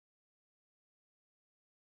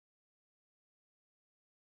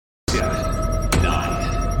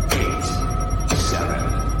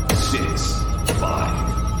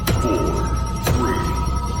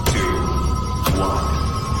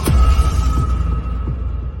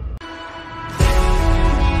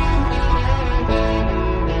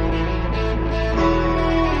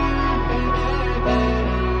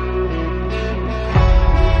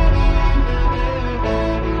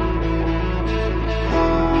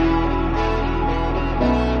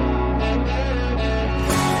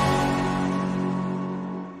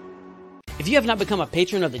If you have not become a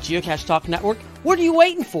patron of the Geocache Talk Network, what are you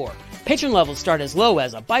waiting for? Patron levels start as low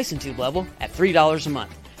as a Bison Tube level at $3 a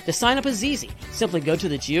month. To sign up is easy. Simply go to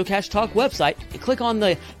the Geocache Talk website and click on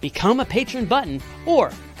the Become a Patron button,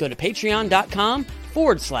 or go to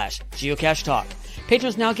patreon.com/Geocache Talk.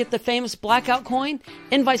 Patrons now get the famous Blackout coin,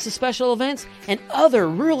 invites to special events, and other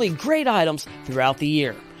really great items throughout the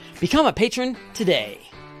year. Become a patron today.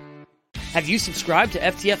 Have you subscribed to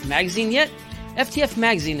FTF Magazine yet? FTF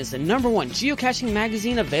Magazine is the #1 geocaching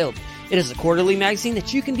magazine available. It is a quarterly magazine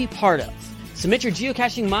that you can be part of. Submit your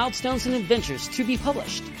geocaching milestones and adventures to be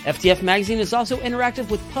published. FTF Magazine is also interactive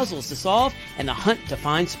with puzzles to solve and the hunt to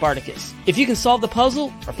find Spartacus. If you can solve the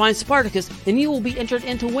puzzle or find Spartacus, then you will be entered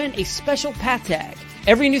in to win a special pack tag.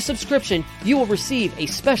 Every new subscription, you will receive a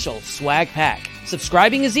special swag pack.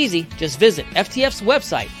 Subscribing is easy. Just visit FTF's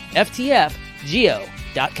website,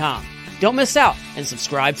 ftfgeo.com. Don't miss out and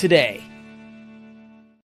subscribe today.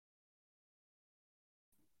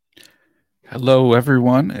 Hello,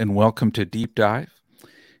 everyone, and welcome to Deep Dive.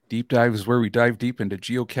 Deep Dive is where we dive deep into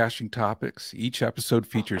geocaching topics. Each episode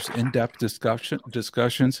features in-depth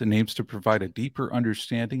discussions and aims to provide a deeper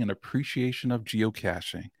understanding and appreciation of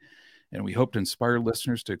geocaching. And we hope to inspire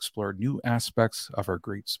listeners to explore new aspects of our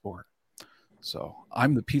great sport. So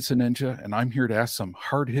I'm the Pizza Ninja, and I'm here to ask some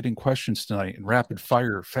hard-hitting questions tonight in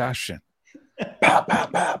rapid-fire fashion.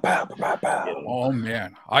 Oh,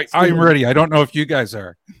 man. I'm ready. I don't know if you guys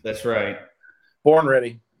are. That's right. Born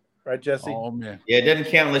ready. Right, Jesse? Oh, man. Yeah, it doesn't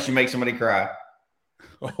count unless you make somebody cry.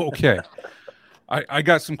 Okay. I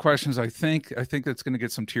got some questions. I think that's going to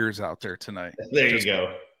get some tears out there tonight. There you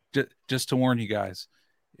go. Just to warn you guys.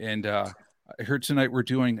 And I heard tonight we're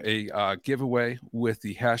doing a giveaway with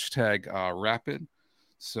the hashtag Rapid.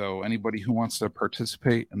 So anybody who wants to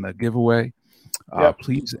participate in the giveaway,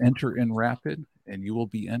 please enter in Rapid and you will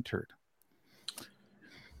be entered.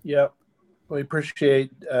 Yep. We appreciate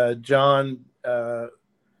John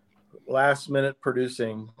last minute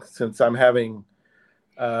producing, since I'm having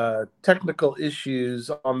technical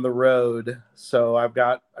issues on the road. So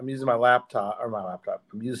I'm using my laptop. I'm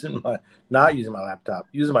using my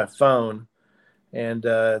phone, and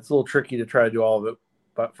it's a little tricky to try to do all of it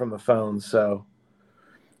but from the phone. So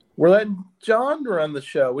we're letting John run the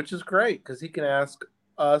show, which is great because he can ask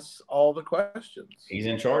us all the questions. He's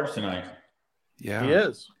in charge tonight. Yeah, he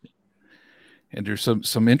is. And there's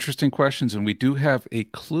some interesting questions, and we do have a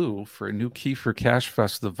clue for a new key for Cache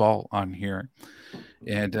Fest, the Vault, on here.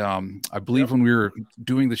 And I believe when we were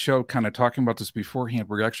doing the show, kind of talking about this beforehand,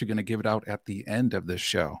 we're actually going to give it out at the end of this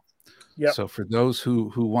show. Yep. So for those who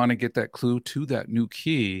want to get that clue to that new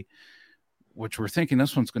key, which we're thinking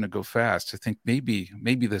this one's going to go fast. I think maybe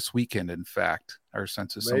this weekend, in fact, our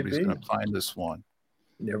sense is somebody's going to find this one.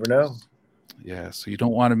 You never know. Yeah, so you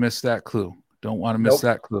don't want to miss that clue. Don't want to miss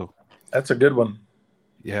that clue. That's a good one.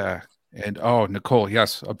 Yeah. And Nicole,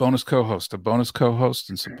 yes, a bonus co-host and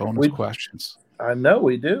some bonus questions. I know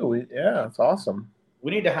we do. It's awesome.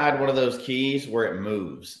 We need to hide one of those keys where it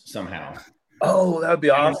moves somehow. Oh, that would be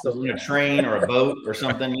awesome. A train or a boat or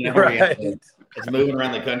something. You know, right. It's moving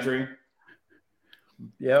around the country.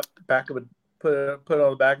 Yep. Put it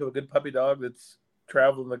on the back of a good puppy dog that's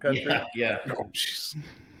traveled in the country. Yeah. Oh, jeez.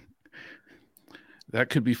 That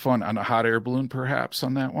could be fun on a hot air balloon, perhaps,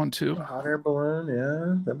 on that one, too. A hot air balloon,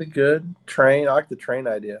 yeah. That'd be good. Train. I like the train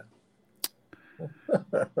idea.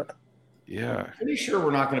 Yeah. Pretty sure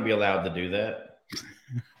we're not going to be allowed to do that.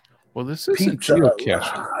 Well, this isn't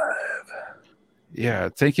geocaching. Yeah.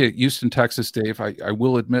 Thank you, Houston, Texas, Dave. I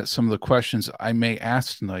will admit some of the questions I may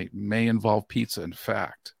ask tonight may involve pizza, in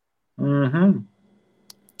fact. Mm-hmm.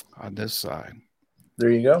 On this side.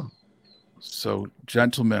 There you go. So,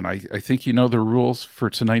 gentlemen, I think you know the rules for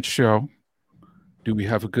tonight's show. Do we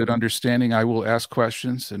have a good understanding? I will ask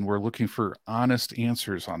questions, and we're looking for honest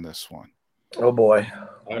answers on this one. Oh, boy.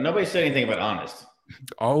 Nobody said anything about honest.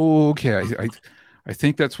 Oh, okay. I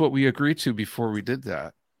think that's what we agreed to before we did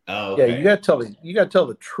that. Oh, okay. Yeah, you got to tell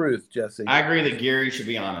the truth, Jesse. I agree that Gary should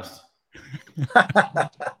be honest.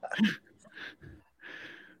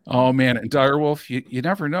 Oh, man. And Direwolf, you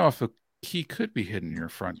never know if a key could be hidden in your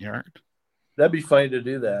front yard. That'd be funny to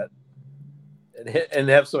do that, and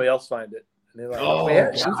have somebody else find it. And they're like, "Oh,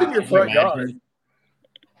 man, it's in your front yard."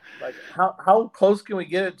 Like, how close can we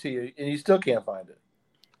get it to you, and you still can't find it?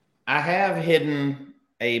 I have hidden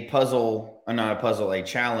a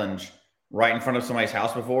challenge right in front of somebody's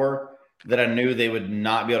house before that I knew they would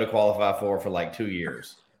not be able to qualify for like 2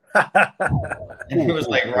 years. And it was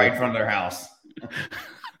like right in front of their house.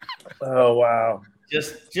 Oh, wow.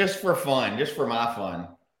 Just for fun, just for my fun.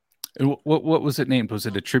 And what was it named? Was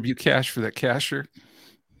it a tribute cache for that cacher?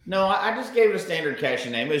 No, I just gave it a standard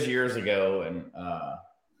caching name. It was years ago, and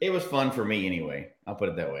it was fun for me anyway. I'll put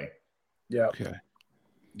it that way. Yeah. Okay.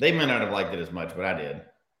 They may not have liked it as much, but I did.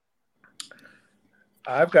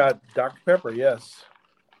 I've got Dr. Pepper. Yes.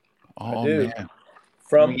 Oh I do. man.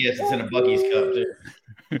 From Yes, it's in a Bucky's cup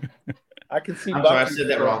too. I can see. I'm sorry, I Buc-ee's said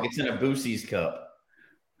that from- wrong. It's in a Boosie's cup.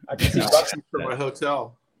 I can see No. Bucky's from my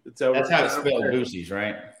hotel. It's over. That's how it's over spelled, there. Boosie's,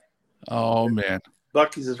 right? Oh man.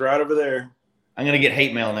 Bucky's is right over there. I'm gonna get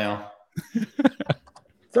hate mail now.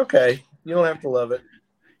 It's okay. You don't have to love it.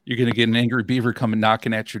 You're gonna get an angry beaver coming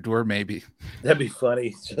knocking at your door, maybe. That'd be funny.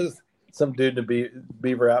 It's just some dude in a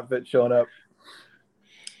beaver outfit showing up.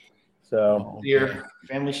 So Oh, Dear man.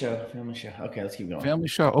 family show. Okay, let's keep going. Family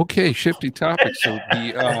show. Okay, shifting topics. So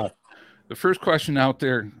the first question out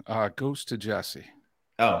there goes to Jesse.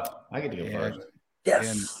 Oh, I get to go And- first.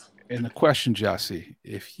 yes. And the question, Jesse,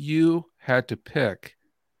 if you had to pick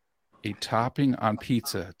a topping on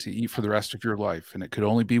pizza to eat for the rest of your life, and it could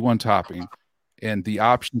only be one topping, and the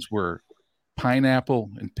options were pineapple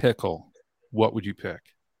and pickle, what would you pick?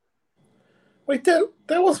 Wait, that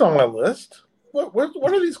wasn't on my list. What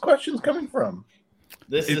are these questions coming from?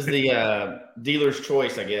 This is the dealer's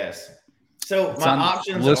choice, I guess. So It's my on the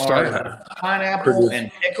options list are pineapple and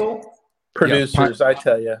pickle. Producers, I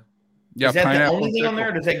tell you. Yeah, Is that the pineapple only and thing on pickle. there,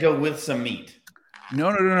 or does that go with some meat?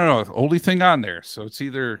 No. Only thing on there. So it's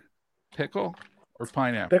either pickle or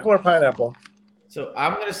pineapple. Pickle or pineapple? So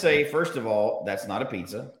I'm going to say, first of all, that's not a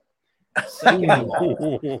pizza. Second of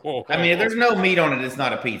all, I mean, if there's no meat on it, it's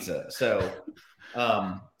not a pizza. So,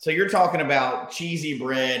 so you're talking about cheesy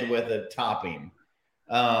bread with a topping.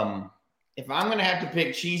 If I'm going to have to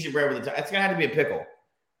pick cheesy bread with a topping, it's going to have to be a pickle,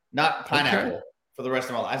 not pineapple for the rest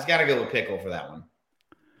of my life. I've got to go with pickle for that one.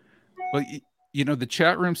 Well, you know, the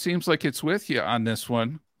chat room seems like it's with you on this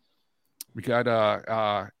one. We got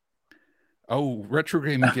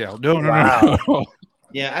Retrograde Miguel. No.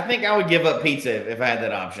 Yeah, I think I would give up pizza if I had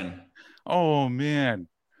that option. Oh man.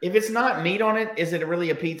 If it's not meat on it, is it really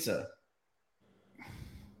a pizza?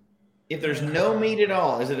 If there's no meat at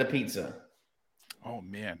all, is it a pizza? Oh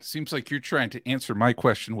man. Seems like you're trying to answer my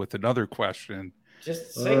question with another question.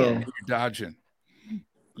 Just saying. You're dodging.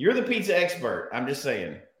 You're the pizza expert. I'm just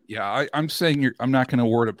saying. Yeah, I'm saying I'm not going to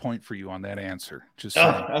award a point for you on that answer. Just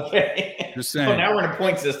saying. Oh, okay. Just So saying. now we're in a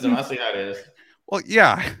point system. I see how it is. Well,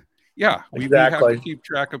 yeah. We have Exactly. to keep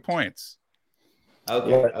track of points. Okay.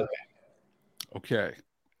 Yeah. Okay. Okay.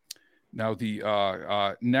 Now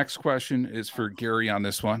the next question is for Gary on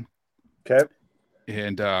this one. Okay.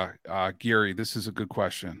 And Gary, this is a good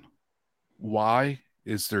question. Why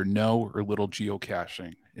is there no or little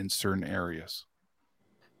geocaching in certain areas?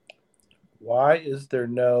 Why is there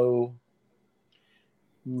no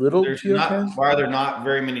little geocache? Why are there not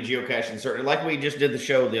very many geocaching? Certainly, like we just did the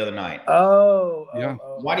show the other night. Yeah.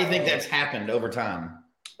 Why do you think that's happened over time?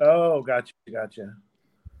 Oh, gotcha.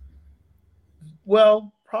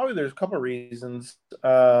 Well, probably there's a couple of reasons.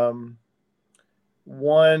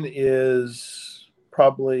 One is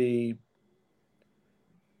probably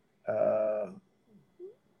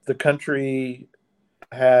the country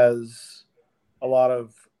has a lot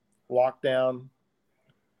of lockdown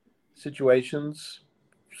situations,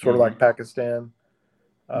 sort of like Pakistan.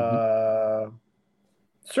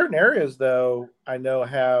 Certain areas, though, I know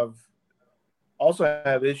also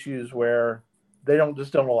have issues where they don't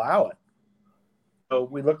allow it. So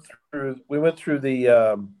we went through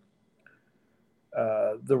the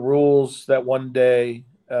rules that one day,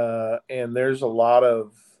 and there's a lot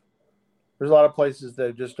of places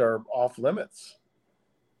that just are off limits.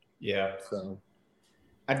 Yeah. So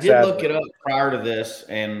I did Sadly. look it up prior to this,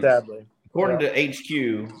 and sadly, according to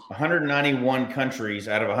HQ, 191 countries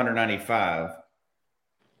out of 195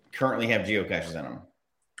 currently have geocaches in them.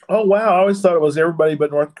 oh wow, I always thought it was everybody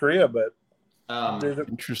but North Korea, but But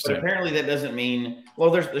Interesting. apparently that doesn't mean,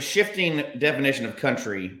 well, there's the shifting definition of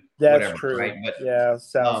country. that's whatever, true. right? But yeah,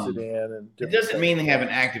 South um, Sudan and it different doesn't mean they places. have an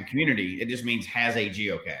active community. It just means has a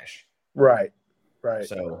geocache. right.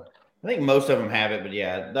 So I think most of them have it, but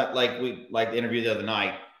yeah, that like the interview the other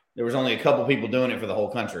night, there was only a couple people doing it for the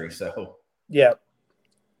whole country. So Yep.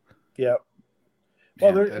 Well,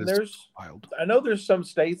 Man, that is there's wild. I know there's some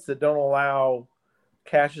states that don't allow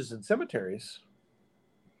caches in cemeteries.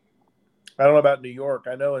 I don't know about New York.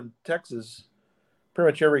 I know in Texas, pretty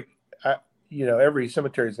much every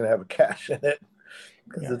cemetery is going to have a cache in it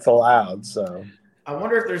because it's allowed. So I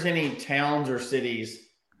wonder if there's any towns or cities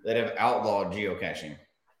that have outlawed geocaching.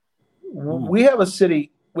 we have a city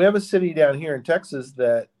down here in Texas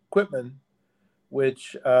that Quitman,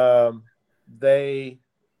 which they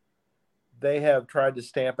have tried to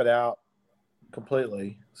stamp it out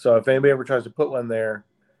completely. So if anybody ever tries to put one there,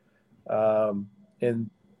 and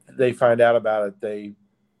they find out about it, they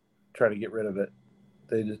try to get rid of it.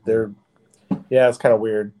 It's kind of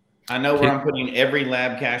weird. I know where I'm putting every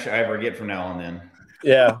lab cache I ever get from now on. Then,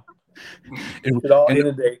 yeah, it all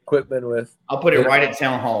inundate equipment with. I'll put it right at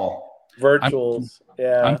town hall. Virtuals.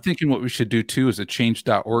 I'm thinking what we should do too is a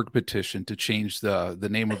change.org petition to change the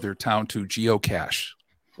name of their town to Geocache.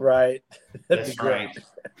 Right. That's right.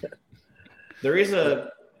 There is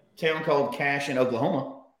a town called Cache in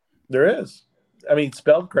Oklahoma. There is. I mean,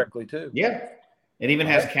 spelled correctly too. Yeah. It even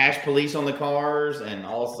has cache police on the cars and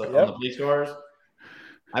also on the police cars.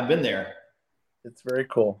 I've been there. It's very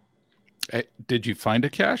cool. Did you find a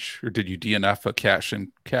cache or did you DNF a cache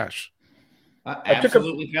and cache? I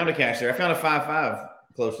absolutely found a cache there. I found a 5.5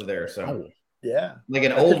 close to there. So like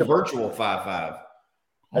an old virtual 5.5.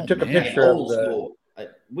 I took a picture of school.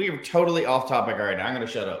 We are totally off topic right now. I'm going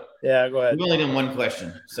to shut up. Yeah, go ahead. We've only done one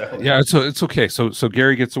question. So it's okay. So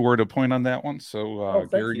Gary gets a word of point on that one. So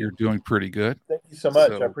Gary, you're doing pretty good. Thank you so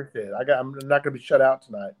much. I appreciate it. I'm not going to be shut out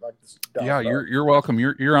tonight. Like this. You're welcome.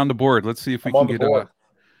 You're on the board. Let's see if we can get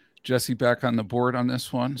Jesse back on the board on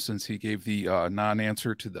this one since he gave the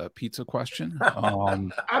non-answer to the pizza question.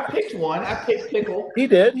 I picked one. I picked pickle. He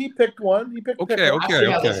did. He picked one. He picked pickle. I see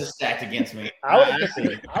how this is stacked against me. I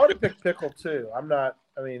would have picked pickle too. I'm not.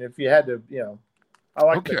 I mean, if you had to, I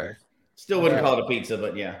like. Okay. Pickles. Still wouldn't call it a pizza,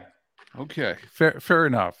 but yeah. Okay. Fair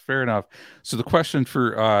enough. Fair enough. So the question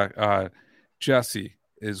for Jesse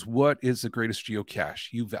is, what is the greatest geocache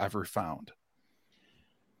you've ever found?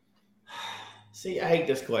 See, I hate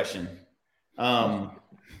this question.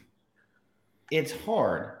 It's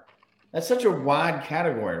hard. That's such a wide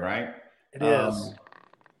category, right? It is.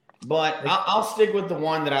 But I'll stick with the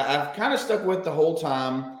one that I've kind of stuck with the whole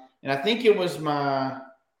time. And I think it was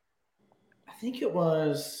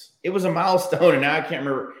it was a milestone. And now I can't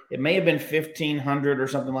remember. It may have been 1,500 or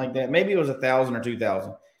something like that. Maybe it was 1,000 or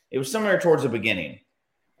 2,000. It was somewhere towards the beginning.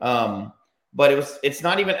 But it's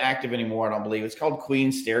not even active anymore, I don't believe. It's called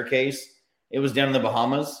Queen's Staircase. It was down in the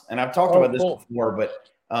Bahamas. And I've talked about this before, but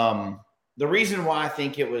the reason why I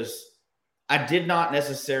think it was, I did not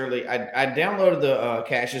necessarily, I downloaded the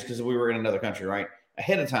caches because we were in another country, right,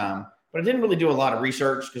 ahead of time. But I didn't really do a lot of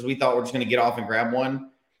research because we thought we're just going to get off and grab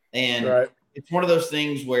one. And it's one of those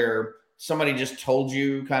things where somebody just told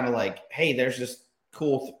you kind of like, hey, there's this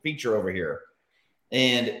cool feature over here.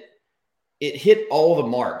 And it hit all the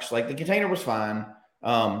marks. Like the container was fine,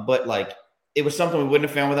 but like it was something we wouldn't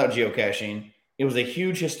have found without geocaching. It was a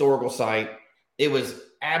huge historical site. It was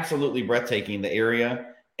absolutely breathtaking, the area.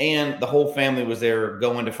 And the whole family was there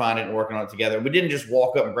going to find it and working on it together. We didn't just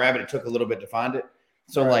walk up and grab it. It took a little bit to find it.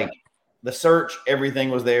 So like the search, everything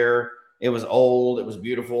was there. It was old. It was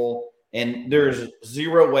beautiful. And there's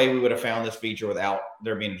zero way we would have found this feature without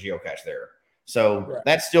there being a geocache there. So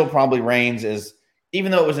that still probably reigns as,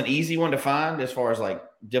 even though it was an easy one to find as far as like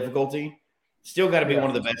difficulty, still got to be one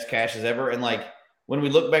of the best caches ever. And like when we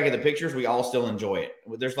look back at the pictures, we all still enjoy it.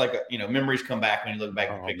 There's like, memories come back when you look back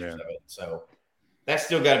at the pictures of it. So that's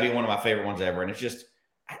still got to be one of my favorite ones ever. And it's just,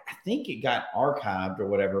 I think it got archived or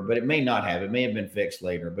whatever, but it may not have. It may have been fixed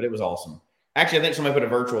later, but it was awesome. Actually, I think somebody put a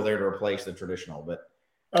virtual there to replace the traditional, but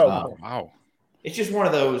wow. It's just one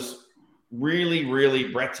of those really, really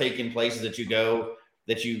breathtaking places that you go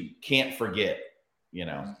that you can't forget,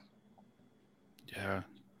 Yeah,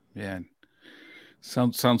 man.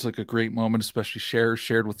 Sounds like a great moment, especially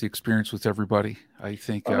shared with the experience with everybody. I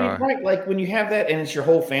think, right? Like when you have that, and it's your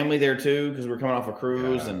whole family there too, because we're coming off a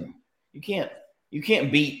cruise, and you can't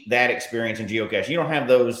beat that experience in geocaching. You don't have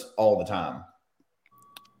those all the time.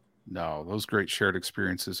 No, those great shared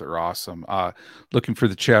experiences are awesome. Looking for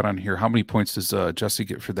the chat on here. How many points does Jesse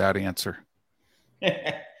get for that answer?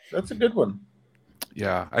 That's a good one.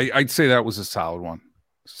 Yeah, I'd say that was a solid one.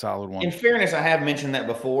 In fairness, I have mentioned that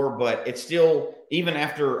before, but it's still, even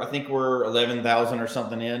after I think we're 11,000 or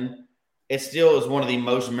something in, it still is one of the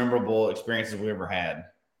most memorable experiences we ever had.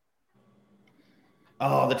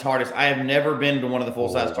 Oh, the TARDIS. I have never been to one of the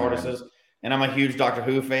full-size TARDISes, and I'm a huge Doctor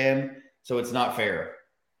Who fan, so it's not fair.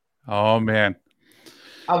 Oh, man.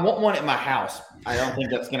 I want one at my house. I don't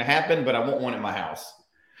think that's going to happen, but I want one at my house.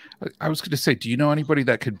 I was going to say, do you know anybody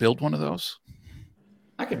that could build one of those?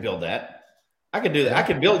 I could build that. I could do that. I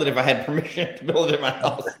could build it if I had permission to build it at my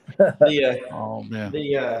house. Oh man.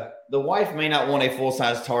 The wife may not want a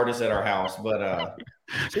full-size TARDIS at our house, but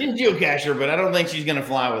she's a geocacher, but I don't think she's going to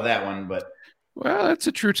fly with that one. But well, that's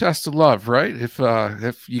a true test of love, right? If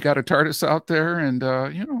you got a TARDIS out there and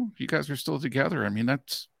you guys are still together, I mean,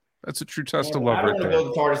 that's That's a true test of I love don't right want to there.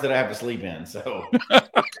 build the TARDIS that I have to sleep in. So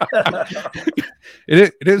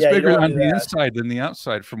It is Yeah, you bigger don't on do the that. inside than the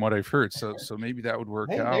outside, from what I've heard. So maybe that would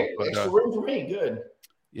work hey, out. But extra room for me. Good.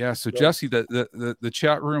 yeah, so Good. Jesse, the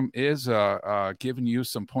chat room is giving you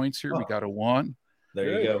some points here. We Oh. got a 1, There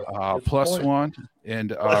you Good. go. It's a plus point. 1, and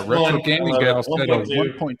Plus Retro 1. Gaming I love Gal it. said a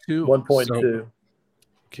 1.2. 1.2. 1.2.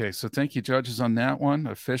 Okay, so thank you, judges, on that one.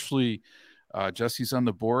 Officially, Jesse's on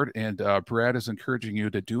the board, and Brad is encouraging you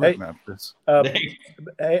to do it, Memphis.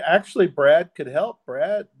 Hey, actually, Brad could help.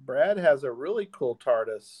 Brad has a really cool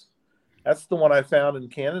TARDIS. That's the one I found in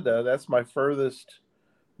Canada. That's my furthest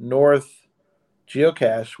north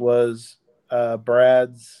geocache was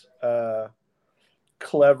Brad's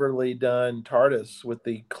cleverly done TARDIS with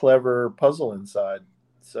the clever puzzle inside.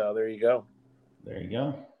 So there you go. There you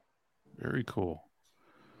go. Very cool.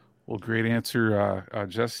 Well, great answer,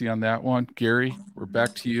 Jesse, on that one. Gary, we're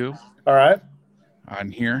back to you. All right. On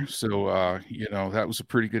here. So, that was a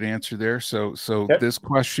pretty good answer there. So Yep. This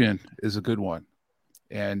question is a good one.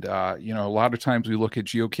 And, a lot of times we look at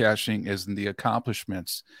geocaching as in the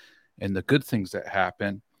accomplishments and the good things that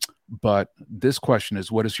happen. But this question is,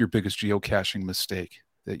 what is your biggest geocaching mistake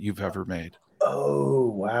that you've ever made? Oh,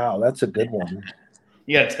 wow. That's a good one.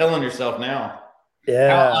 You got to tell on yourself now.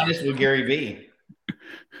 Yeah. How honest would Gary be?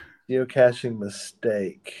 Geocaching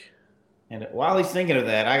mistake. And while he's thinking of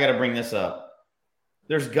that, I got to bring this up.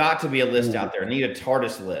 There's got to be a list out there. I need a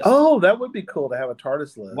TARDIS list. Oh, that would be cool to have a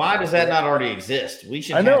TARDIS list. Why does that not already exist? We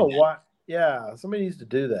should. I know. Have that. Why? Yeah, somebody needs to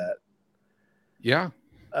do that. Yeah.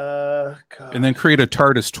 God. And then create a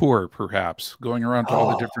TARDIS tour, perhaps, going around to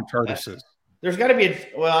all the different TARDISes. There's got to be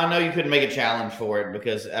I know you couldn't make a challenge for it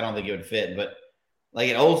because I don't think it would fit, but like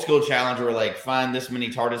an old school challenge where like find this many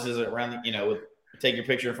TARDISes around, take your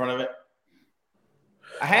picture in front of it.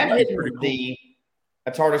 I had a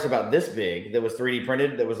TARDIS about this big that was 3D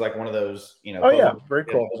printed. That was like one of those, Oh yeah, very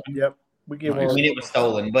cool. Yep, we give Nice. I mean, it was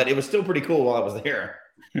stolen, but it was still pretty cool while I was there.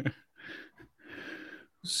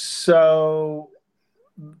 So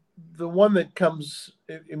the one that comes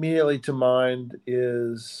immediately to mind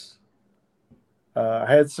is I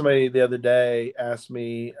had somebody the other day ask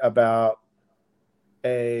me about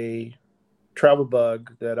a travel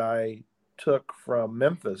bug that I took from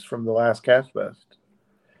Memphis from the last Cache Fest.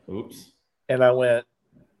 Oops. And I went,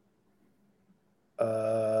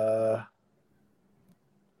 I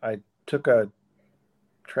took a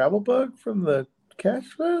travel bug from the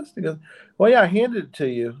Cache Fest? He goes, well, yeah, I handed it to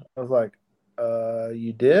you. I was like,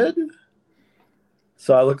 you did?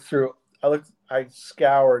 So I looked through, I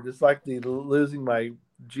scoured, just like losing my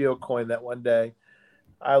geocoin that one day.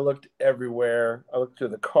 I looked everywhere. I looked through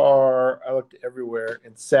the car. I looked everywhere.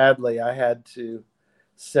 And sadly, I had to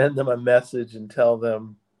send them a message and tell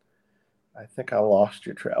them, I think I lost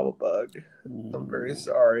your travel bug. I'm very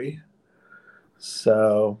sorry.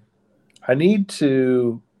 So I need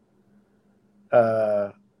to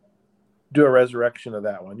do a resurrection of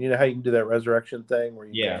that one. You know how you can do that resurrection thing where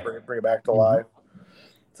you can bring it back to life?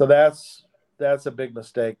 So that's a big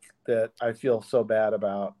mistake that I feel so bad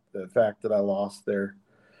about, the fact that I lost there.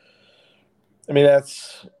 I mean,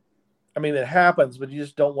 it happens, but you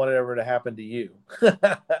just don't want it ever to happen to you.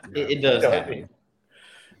 It does happen.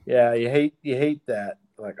 Yeah, you hate that.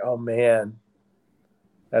 Like, oh man,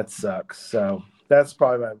 that sucks. So that's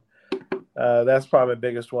probably my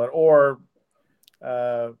biggest one. Or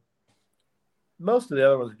most of the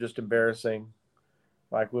other ones are just embarrassing.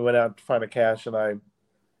 Like we went out to find a cache and I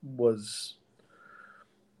was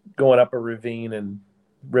going up a ravine and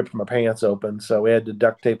ripped my pants open, so we had to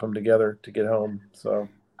duct tape them together to get home. So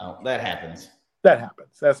that happens. That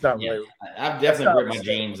happens. That's not really. I've definitely ripped my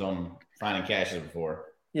jeans on finding caches before.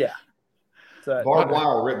 Yeah. Barbed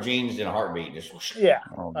wire ripped jeans in a heartbeat. Just whoosh. Yeah.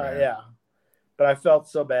 Oh, yeah. But I felt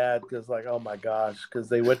so bad because, like, oh my gosh, because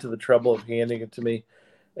they went to the trouble of handing it to me,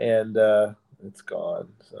 and it's gone.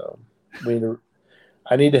 So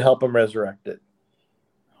I need to help them resurrect it.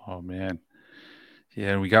 Oh man.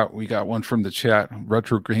 Yeah, we got one from the chat.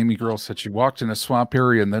 Retro Gaming Girl said she walked in a swamp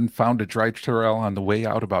area and then found a dry trail on the way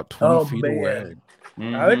out about 20 feet away.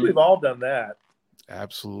 Mm-hmm. I think we've all done that.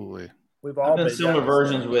 Absolutely. We've all done similar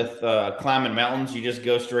versions with climbing mountains. You just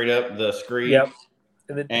go straight up the screed. Yep.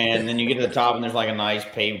 And then you get to the top and there's like a nice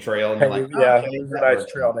paved trail. And you're like, there's a nice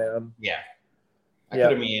trail down. Yeah. I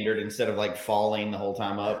could have meandered instead of like falling the whole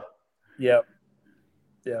time up. Yep.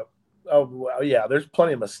 Oh, well, yeah, there's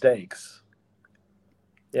plenty of mistakes.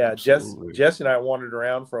 Yeah, Jesse and I wandered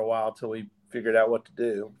around for a while until we figured out what to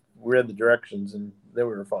do. We read the directions and then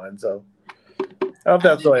we were fine. So I don't know if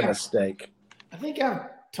that's really a mistake. I think I've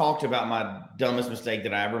talked about my dumbest mistake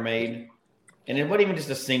that I ever made. And it wasn't even just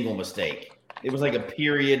a single mistake. It was like a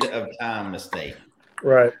period of time mistake.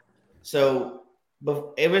 Right. So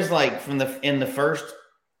it was like in the first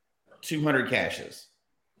 200 caches.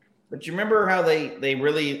 But you remember how they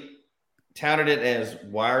really touted it as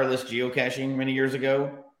wireless geocaching many years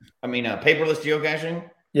ago? I mean, paperless geocaching.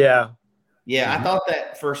 Yeah. Yeah, I thought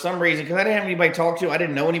that for some reason, because I didn't have anybody to talk to. I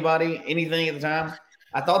didn't know anything at the time.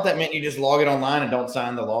 I thought that meant you just log it online and don't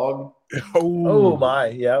sign the log. Oh my.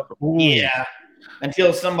 Yep. Yeah.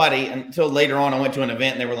 Until later on, I went to an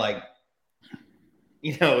event and they were like,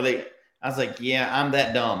 I was like, yeah, I'm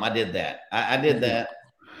that dumb. I did that. I did that.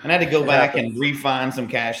 And I had to go back and refine some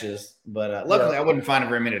caches. But luckily, I wouldn't find it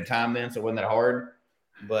very many at a time then, so it wasn't that hard.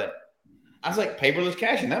 But I was like, paperless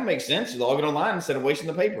caching, that makes sense. You log it online instead of wasting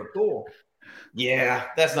the paper. Cool. Yeah,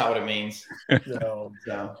 that's not what it means. No.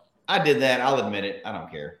 So I did that. I'll admit it. I don't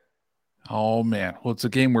care. Oh man. Well, it's a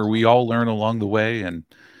game where we all learn along the way, and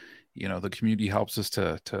the community helps us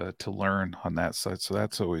to learn on that side. So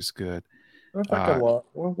that's always good.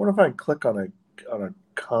 What if I click on a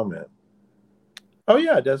comment? Oh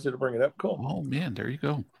yeah, it does. It'll bring it up. Cool. Oh man, there you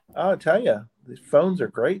go. I'll tell you, these phones are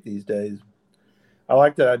great these days. I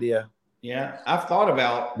like that idea. Yeah, I've thought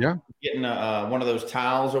about getting one of those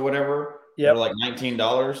tiles or whatever. Yeah, like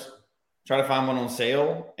 $19. Try to find one on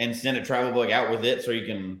sale and send a travel bug out with it so you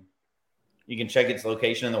can check its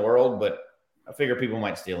location in the world. But I figure people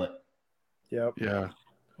might steal it. Yep. Yeah.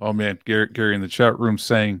 Oh man, Gary in the chat room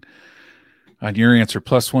saying on your answer,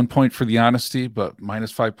 +1 point for the honesty, but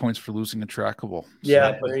 -5 points for losing a trackable.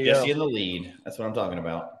 Yeah, so Jesse in the lead. That's what I'm talking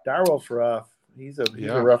about. Direwolf's rough. He's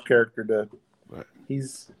a rough character to.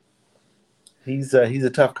 He's a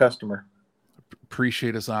tough customer.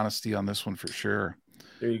 Appreciate his honesty on this one for sure.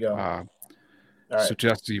 There you go. All right. So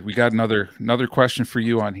Jesse, we got another question for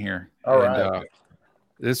you on here. All right.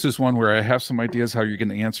 This is one where I have some ideas how you're going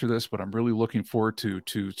to answer this, but I'm really looking forward to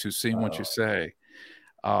seeing what you say.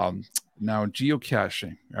 Now,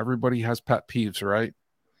 geocaching, everybody has pet peeves, right?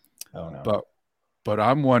 Oh no. But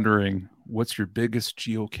I'm wondering, what's your biggest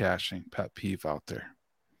geocaching pet peeve out there?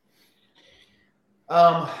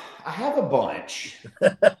 I have a bunch.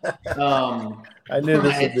 I knew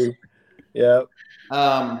this would be. Yeah.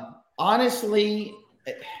 Honestly,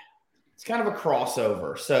 it's kind of a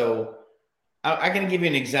crossover. So I can give you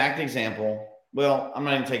an exact example. Well, I'm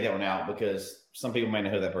not even take that one out because some people might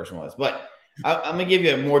know who that person was. But I'm gonna give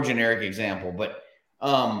you a more generic example. But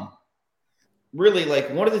really, like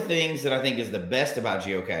one of the things that I think is the best about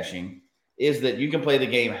geocaching is that you can play the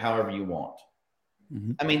game however you want.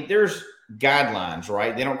 Mm-hmm. I mean, there's guidelines,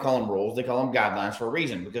 right? They don't call them rules; they call them guidelines for a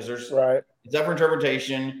reason because there's it's up for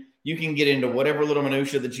interpretation. You can get into whatever little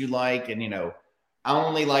minutia that you like, and I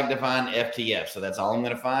only like to find FTF, so that's all I'm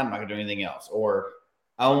going to find. I'm not going to do anything else. Or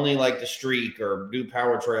I only like to streak or do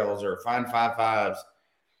power trails or find 5.5s.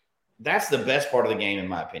 That's the best part of the game, in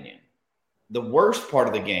my opinion. The worst part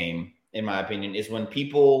of the game, in my opinion, is when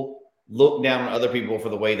people look down on other people for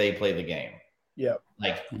the way they play the game. Yeah.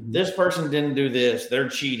 Like this person didn't do this, they're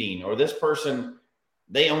cheating, or this person,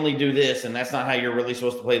 they only do this, and that's not how you're really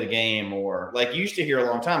supposed to play the game. Or like you used to hear a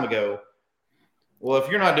long time ago, well, if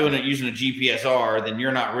you're not doing it using a GPSR, then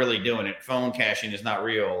you're not really doing it. Phone caching is not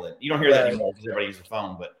real. And you don't hear that anymore because everybody uses a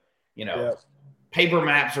phone. But, paper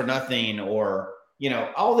maps are nothing, or,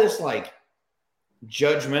 all this like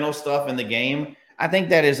judgmental stuff in the game. I think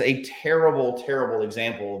that is a terrible, terrible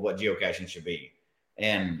example of what geocaching should be.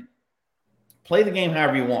 And play the game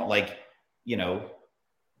however you want. Like,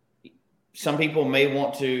 some people may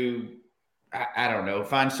want to, I don't know,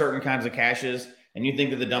 find certain kinds of caches, and you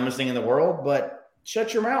think they're the dumbest thing in the world, but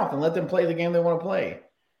shut your mouth and let them play the game they want to play.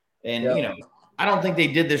 And, I don't think they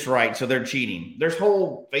did this right, so they're cheating. There's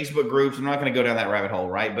whole Facebook groups. I'm not going to go down that rabbit hole,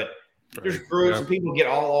 right? But there's groups and people get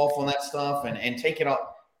all off on that stuff and take it off.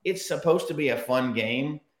 It's supposed to be a fun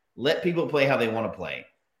game. Let people play how they want to play.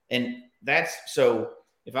 And so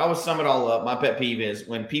if I was to sum it all up, my pet peeve is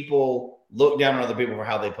when people look down on other people for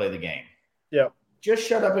how they play the game. Yeah. Just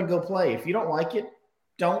shut up and go play. If you don't like it,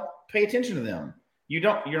 don't pay attention to them. You're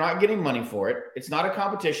not getting money for it. It's not a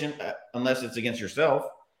competition unless it's against yourself.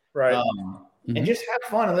 Right. And just have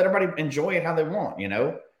fun and let everybody enjoy it how they want.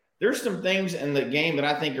 There's some things in the game that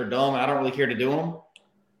I think are dumb and I don't really care to do them,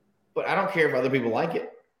 but I don't care if other people like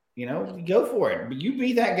it. Go for it. But you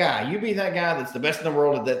be that guy. You be that guy that's the best in the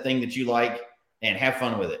world at that thing that you like, and have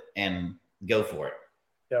fun with it and go for it.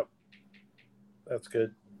 Yep. That's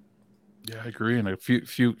good. Yeah, I agree. And a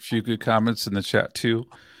few good comments in the chat too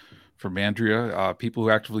from Andrea. People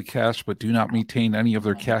who actively cache but do not maintain any of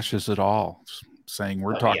their caches at all. Saying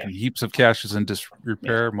we're talking heaps of caches in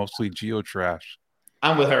disrepair, mostly geotrash.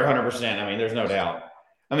 I'm with her 100%. I mean, there's no doubt.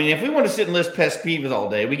 I mean, if we want to sit and list pest peeves all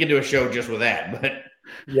day, we can do a show just with that. But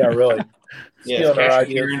yeah, really. yes, Stealing our cash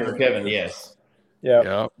ideas Karen for Kevin. Yes. Yeah.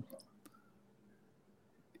 Yep.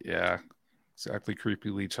 Yeah, exactly. Creepy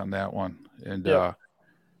Leech on that one. And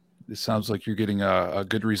it sounds like you're getting a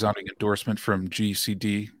good resounding endorsement from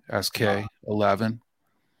GCD SK11.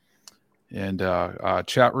 And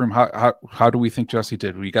chat room, how do we think Jesse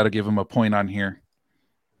did? We got to give him a point on here.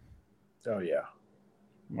 Oh yeah.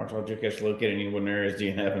 Marshall Jukic located anyone there as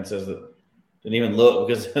DNF and says that didn't even look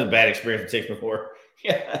because of the bad experience it takes before.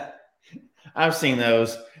 Yeah, I've seen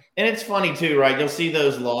those, and it's funny too, right? You'll see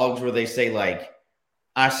those logs where they say like,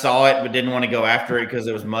 "I saw it but didn't want to go after it because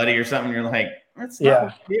it was muddy or something." You're like, "That's not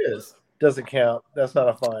what it is." Doesn't count. That's not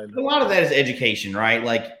a fine. A lot of that is education, right?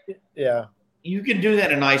 Like, yeah, you can do that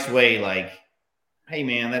in a nice way. Like, hey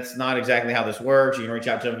man, that's not exactly how this works. You can reach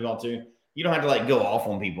out to them if you want to. You don't have to like go off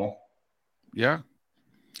on people. Yeah.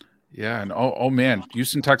 Yeah, and oh man,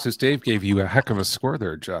 Houston, Texas Dave gave you a heck of a score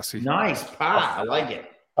there, Jesse. Nice pie. I like it.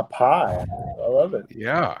 A pie. I love it.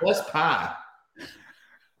 Yeah. Plus pie.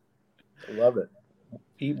 I love it.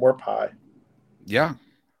 Eat more pie. Yeah.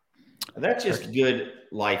 That's just good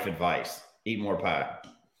life advice. Eat more pie.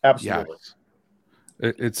 Absolutely.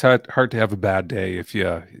 Yeah. It's hard to have a bad day if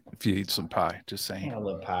you eat some pie. Just saying. I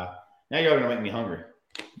love pie. Now you're gonna make me hungry.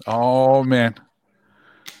 Oh man.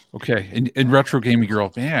 Okay. In Retro Gaming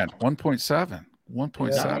Girl, man, 1.7.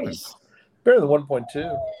 1.7. Nice. Better than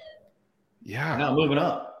 1.2. Yeah. Now moving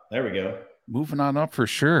up. There we go. Moving on up for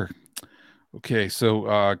sure. Okay,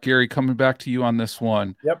 so Gary, coming back to you on this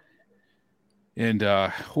one. Yep. And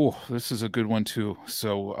this is a good one too.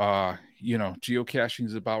 So geocaching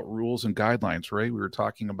is about rules and guidelines, right? We were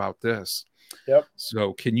talking about this. Yep.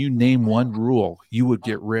 So can you name one rule you would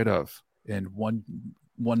get rid of and one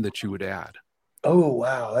that you would add? Oh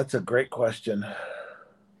wow, that's a great question.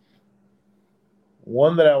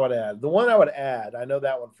 One that I would add. The one I would add, I know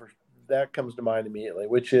that one that comes to mind immediately,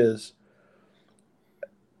 which is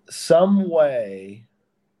some way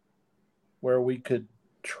where we could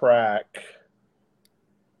track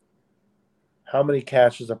how many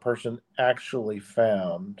caches a person actually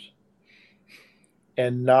found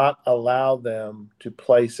and not allow them to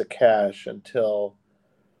place a cache until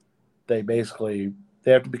they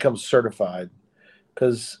have to become certified.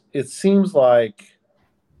 Because it seems like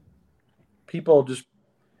people just,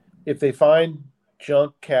 if they find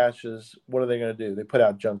junk caches, what are they going to do? They put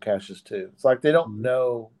out junk caches too. It's like they don't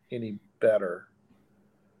know any better.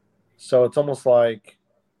 So it's almost like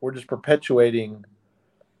we're just perpetuating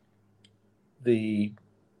the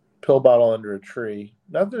pill bottle under a tree.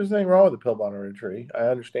 Not that there's anything wrong with the pill bottle under a tree. I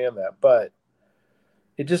understand that. But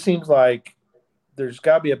it just seems like there's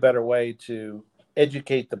got to be a better way to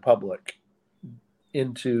educate the public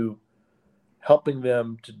into helping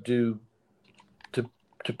them to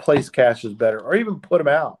place caches better, or even put them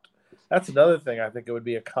out. That's another thing. I think it would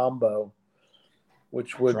be a combo,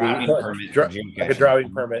 which would be like a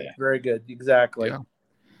driving permit. Yeah. Very good. Exactly.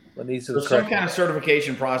 Yeah. So some kind of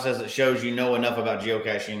certification process that shows you know enough about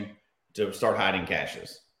geocaching to start hiding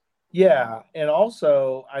caches. Yeah. And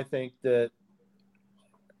also I think that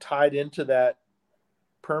tied into that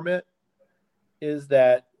permit is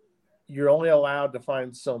that you're only allowed to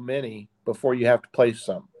find so many before you have to place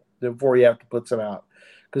some, before you have to put some out.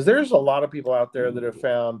 Because there's a lot of people out there that have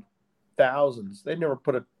found thousands. They've never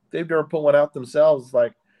put one out themselves.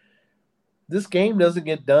 Like, this game doesn't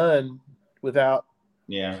get done without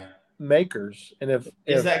makers. And if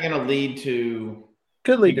that going to lead to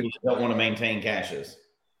people don't want to maintain caches?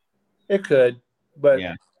 It could, but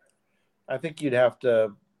I think you'd have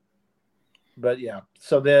to. But yeah.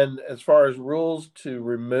 So then, as far as rules to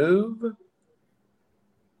remove,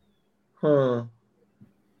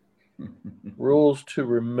 rules to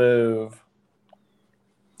remove.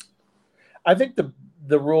 I think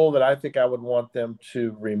the rule that I think I would want them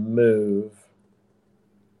to remove.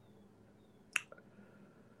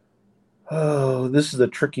 Oh, this is a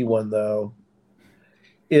tricky one though.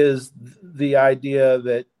 Is the idea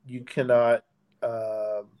that you cannot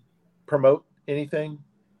promote anything.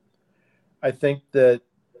 I think that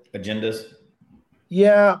agendas.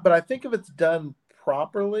 Yeah, but I think if it's done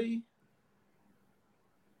properly,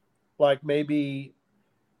 like maybe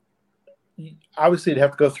obviously it'd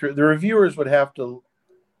have to go through the reviewer would have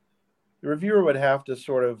to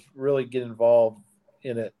sort of really get involved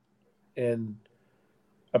in it and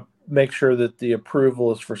make sure that the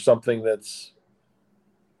approval is for something that's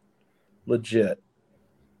legit.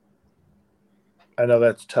 I know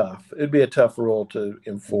that's tough. It'd be a tough rule to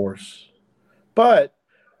enforce. But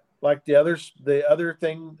like the other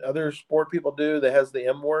sport people do that has the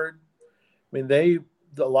M word, I mean,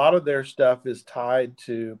 a lot of their stuff is tied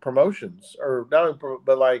to promotions, or not only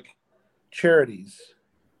but like charities.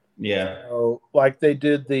 Yeah. So, like they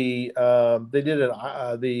did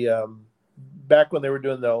back when they were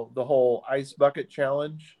doing the whole ice bucket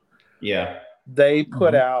challenge. Yeah. They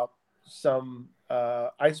put out some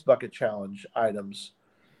ice bucket challenge items.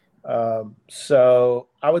 So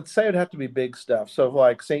I would say it'd have to be big stuff. So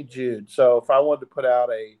like St. Jude. So if I wanted to put out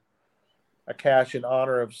a cache in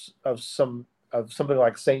honor of something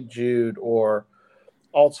like St. Jude or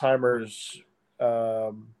Alzheimer's,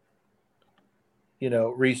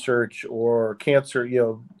 research, or cancer,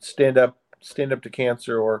 stand up to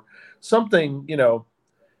cancer, or something,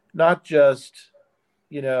 not just,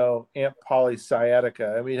 Aunt Polly's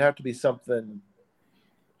sciatica. I mean, it'd have to be something.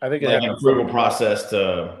 I think like an approval process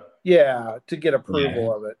to get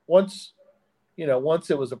approval of it. Once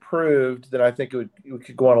it was approved, then I think it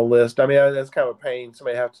could go on a list. I mean, that's kind of a pain.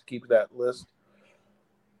 Somebody has to keep that list.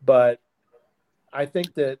 But I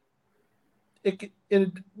think that it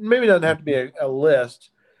maybe doesn't have to be a list.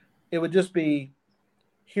 It would just be,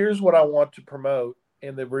 here's what I want to promote.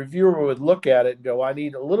 And the reviewer would look at it and go, I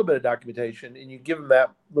need a little bit of documentation. And you give them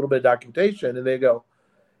that little bit of documentation and they go,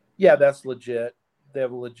 yeah, that's legit. They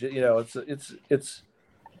have a legit,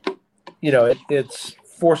 it's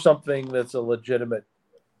for something that's a legitimate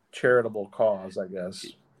charitable cause, I guess.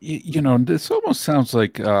 This almost sounds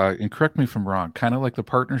like, and correct me if I'm wrong, kind of like the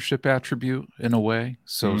partnership attribute in a way.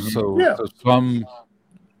 So some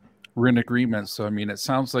we're in agreement. So, I mean, it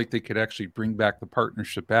sounds like they could actually bring back the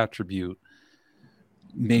partnership attribute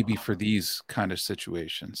maybe for these kind of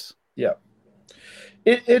situations. Yeah.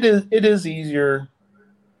 It is easier.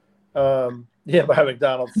 By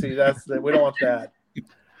McDonald's. See, we don't want that.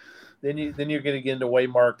 Then you're going to get into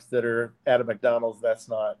waymarks that are at a McDonald's. That's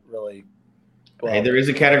not really. Well, hey, there is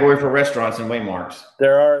a category for restaurants and waymarks.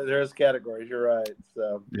 There's categories. You're right.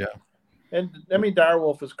 So yeah, and I mean,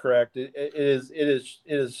 Direwolf is correct. It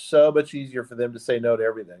is so much easier for them to say no to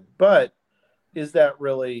everything. But is that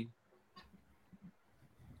really?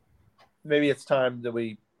 Maybe it's time that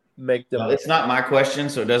we make them. It's not my question,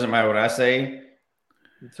 so it doesn't matter what I say.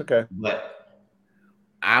 It's okay. But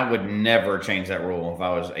I would never change that rule if I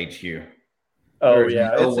was HQ. Oh, There's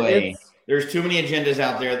no way. There's too many agendas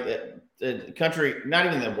out there that the country, not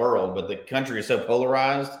even the world, but the country is so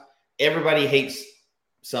polarized. Everybody hates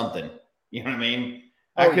something. You know what I mean?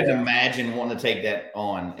 I couldn't imagine wanting to take that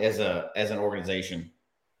on as an organization.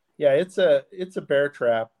 Yeah, it's a bear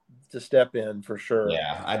trap to step in for sure.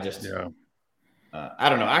 Yeah, I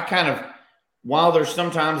don't know. I kind of, while there's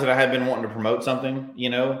some times that I have been wanting to promote something,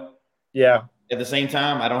 Yeah. At the same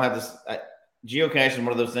time, I don't have this. Geocache is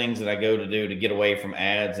one of those things that I go to do to get away from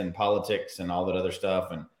ads and politics and all that other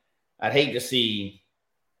stuff. And I'd hate to see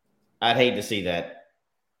that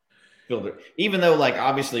filter. Even though, like,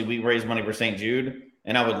 obviously we raise money for St. Jude,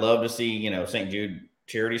 and I would love to see, St. Jude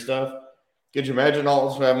charity stuff. Could you imagine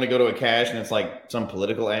also having to go to a cache and it's like some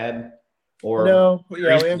political ad or no?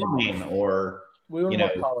 Yeah, we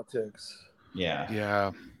want politics.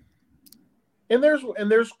 Yeah. And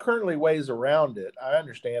there's currently ways around it. I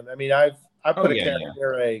understand. I mean, I put a cache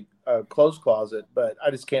near a clothes closet, but I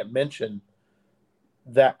just can't mention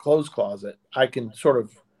that clothes closet. I can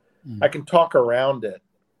I can talk around it,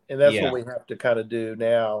 and that's what we have to kind of do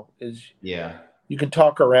now. Is you can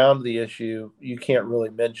talk around the issue. You can't really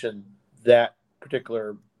mention that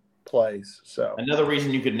particular place. So another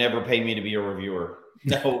reason you could never pay me to be a reviewer.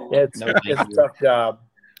 No, it's a tough job.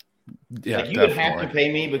 Yeah, like you would have to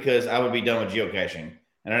pay me because I would be done with geocaching,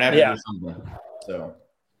 and I'd have to do something. So,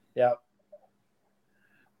 yeah.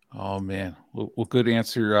 Oh man, well, good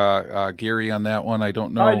answer, Gary, on that one. I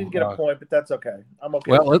don't know. I didn't get a point, but that's okay. I'm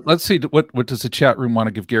okay. Well, let's see what does the chat room want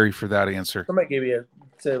to give Gary for that answer. Somebody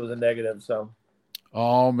said it was a negative. So,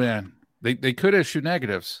 oh man, they could issue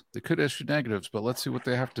negatives. But let's see what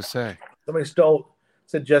they have to say. Somebody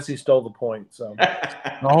said Jesse stole the point. So,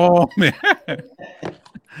 oh man.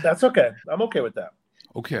 That's okay. I'm okay with that.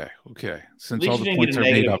 Okay. Since all the points are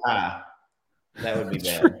made up, that would be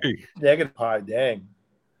bad. Negative pi, dang.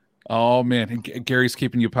 Oh man, and Gary's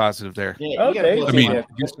keeping you positive there. Yeah, okay. I mean,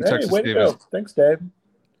 Houston, Texas, Davis. Thanks, Dave.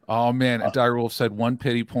 Oh man, and Direwolf said 1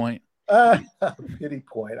 pity point. Pity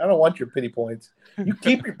point. I don't want your pity points. You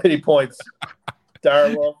keep your pity points,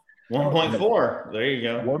 Direwolf. 1.4. There you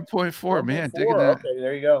go. 1.4. Man, digging that. Okay,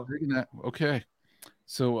 there you go. Digging that. Okay.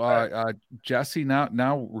 So, Jesse,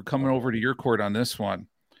 now we're coming over to your court on this one.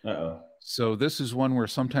 Uh-oh. So this is one where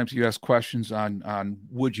sometimes you ask questions on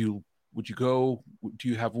would you go? Do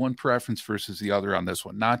you have one preference versus the other on this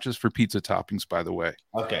one? Not just for pizza toppings, by the way.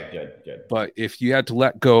 Okay, good. But if you had to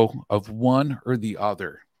let go of one or the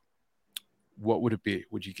other, what would it be?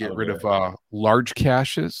 Would you get would rid do of large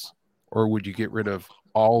caches, or would you get rid of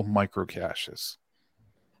all micro caches?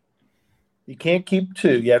 You can't keep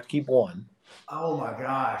two. You have to keep one. Oh my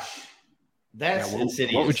gosh, that's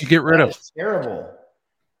insidious. What would you get rid of? That's terrible.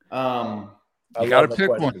 You got to pick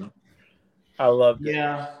one. I loved it.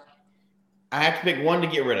 Yeah, I have to pick one to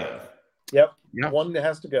get rid of. Yep. Yeah. One that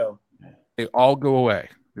has to go. They all go away.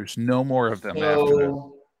 There's no more of them after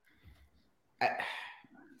So,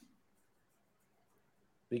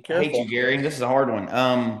 Be I careful. hate you, Gary. This is a hard one.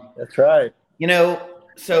 That's right.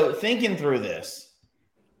 So thinking through this,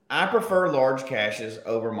 I prefer large caches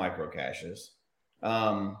over micro caches.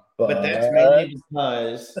 But that's mainly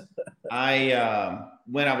because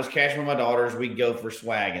when I was caching with my daughters, we'd go for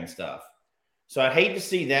swag and stuff. So I'd hate to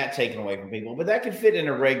see that taken away from people, but that could fit in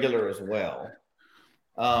a regular as well.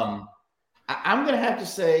 I'm going to have to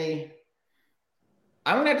say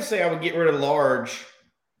I would get rid of large,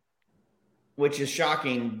 which is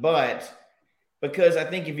shocking, but because I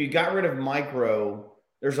think if you got rid of micro,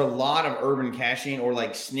 there's a lot of urban caching or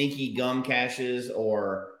like sneaky gum caches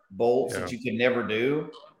or bolts that you could never do.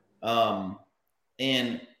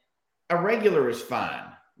 And a regular is fine,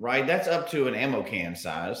 right? That's up to an ammo can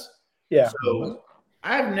size. Yeah. So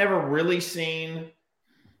I've never really seen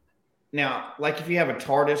now, like if you have a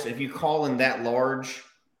TARDIS, if you call in that large,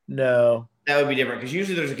 no, that would be different because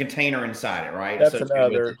usually there's a container inside it, right? That's so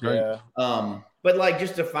another, yeah. But like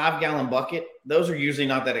just a 5-gallon bucket, those are usually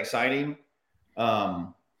not that exciting.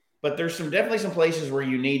 But there's definitely some places where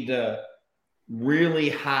you need to really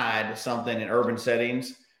hide something in urban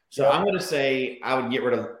settings. So I'm going to say I would get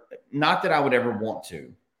rid of, not that I would ever want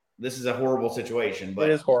to. This is a horrible situation, but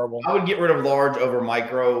it is horrible. I would get rid of large over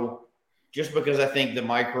micro just because I think the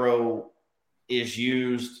micro is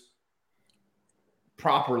used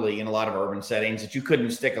properly in a lot of urban settings that you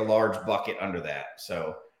couldn't stick a large bucket under that.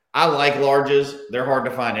 So I like larges. They're hard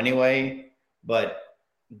to find anyway, but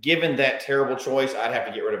given that terrible choice, I'd have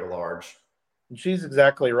to get rid of a large. She's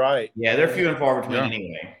exactly right. Yeah, they're few and far between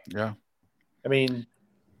anyway. Yeah. I mean,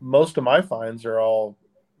 most of my finds are all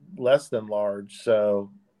less than large.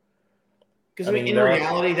 So, because in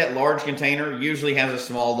reality, that large container usually has a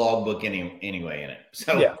small logbook anyway in it.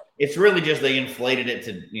 So it's really just they inflated it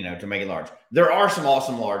to make it large. There are some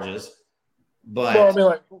awesome larges, but I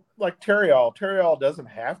mean, like Terryall. Terryall doesn't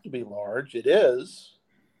have to be large. It is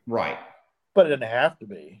right, but it doesn't have to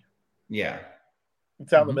be. Yeah,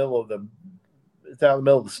 it's out in the middle of the. It's out in the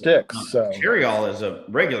middle of the sticks. So Terryall is a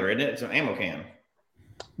regular, isn't it? It's an ammo can.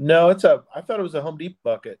 No, I thought it was a Home Depot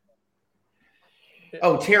bucket.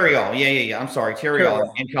 Oh, Terryall. Yeah. I'm sorry.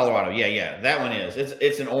 Terryall in Colorado. Yeah. That one is.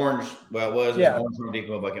 It's an orange. Well, it was an orange Home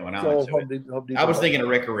Depot bucket when I went to it. Home Depot I was thinking of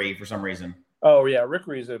Rickery for some reason. Oh, yeah.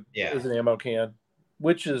 Rickery is an ammo can,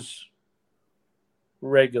 which is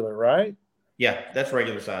regular, right? Yeah, that's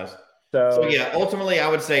regular size. So yeah, ultimately, I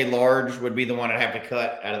would say large would be the one I'd have to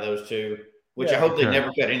cut out of those two, which I hope they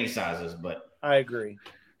never cut any sizes. But I agree.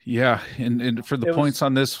 Yeah, and for the points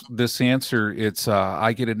on this answer, it's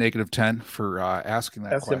I get a -10 for asking that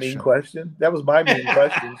question. That's a mean question. That was my mean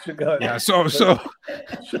question. Should go yeah, so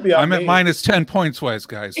should be I'm at -10 points wise,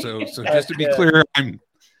 guys. So just to be clear,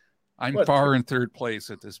 I'm far in third place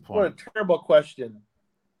at this point. What a terrible question.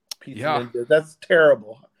 That's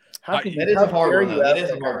terrible. That is a hard one. That is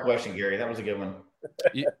a hard question, Gary. That was a good one.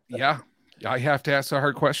 Yeah, I have to ask the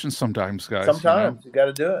hard questions sometimes, guys. Sometimes you got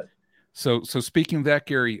to do it. So speaking of that,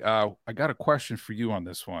 Gary, I got a question for you on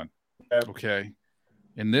this one. Okay.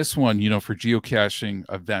 In this one, for geocaching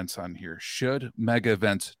events on here, should mega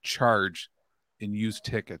events charge and use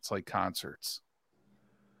tickets like concerts?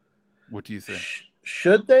 What do you think?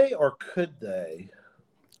 Should they or could they?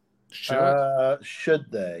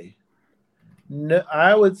 Should they? No,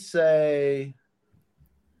 I would say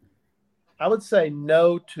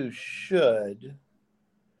no to should,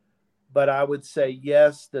 but I would say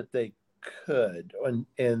yes that they could.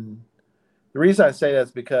 And the reason I say that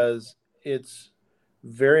is because it's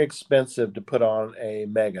very expensive to put on a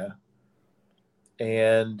mega.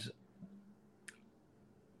 And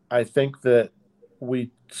I think that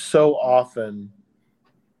we so often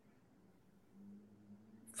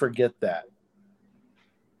forget that.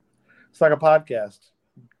 It's like a podcast.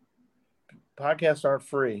 Podcasts aren't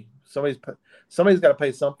free. Somebody's got to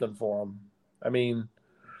pay something for them. I mean,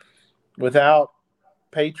 without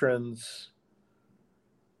patrons,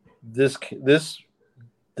 this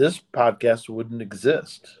podcast wouldn't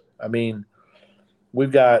exist. I mean,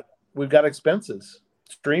 we've got expenses.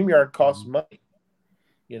 StreamYard costs money.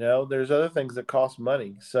 There's other things that cost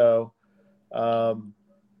money. So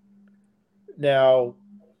now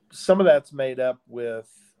some of that's made up with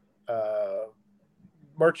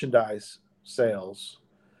merchandise sales.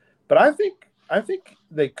 But I think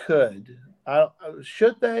they could.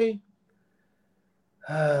 Should they?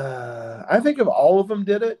 I think if all of them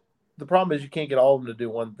did it, the problem is you can't get all of them to do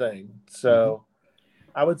one thing. So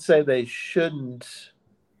I would say they shouldn't,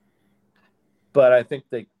 but I think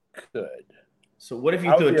they could. So what if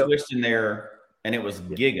you threw a twist in there and it was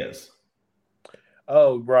gigas?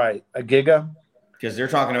 Oh, right. A giga? Because they're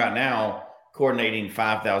talking about now coordinating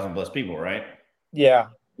 5,000 plus people, right? Yeah.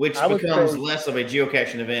 Which becomes less of a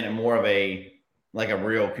geocaching event and more of a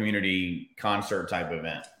real community concert type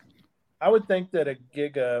event. I would think that a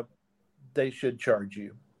giga, they should charge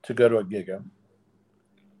you to go to a giga.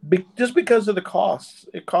 Just because of the costs.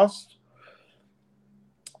 It costs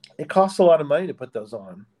a lot of money to put those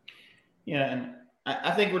on. Yeah, and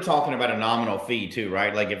I think we're talking about a nominal fee too,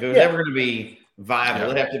 right? Like if it was ever going to be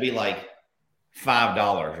viable, it'd have to be like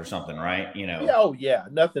 $5 or something, right? You know? Yeah, oh yeah,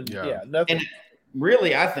 nothing. Yeah, nothing. And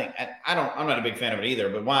really, I think I'm not a big fan of it either.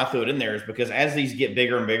 But why I threw it in there is because as these get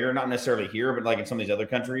bigger and bigger, not necessarily here, but like in some of these other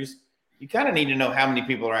countries, you kind of need to know how many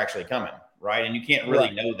people are actually coming, right? And you can't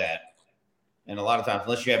really know that. And a lot of times,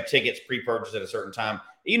 unless you have tickets pre-purchased at a certain time,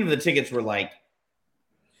 even if the tickets were like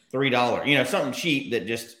 $3, something cheap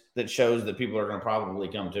that shows that people are going to probably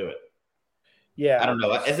come to it. Yeah, I don't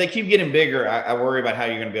know. As they keep getting bigger, I worry about how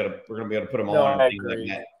we're going to be able to put them on and things like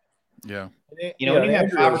that. Yeah. When you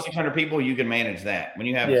have 500 or 600 people, you can manage that. When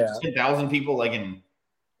you have 10,000 people, like in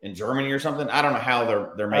Germany or something, I don't know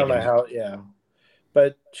how they're making it.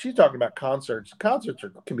 But she's talking about concerts. Concerts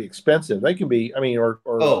can be expensive. They can be,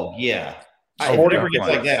 oh yeah. If it ever gets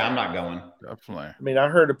like that, I'm not going. Definitely. I mean, I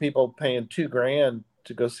heard of people paying $2,000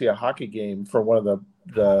 to go see a hockey game for one of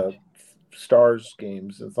the Stars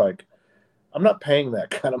games. It's like, I'm not paying that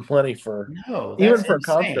kind of money for even for a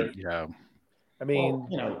concert. Yeah. I mean,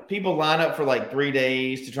 people line up for like 3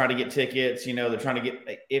 days to try to get tickets. They're trying to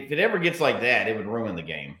get. If it ever gets like that, it would ruin the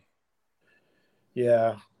game.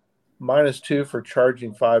 Yeah, -2 for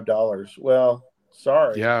charging $5. Well,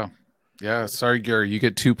 sorry. Yeah. Sorry, Gary. You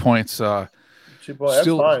get 2 points. 2 points. That's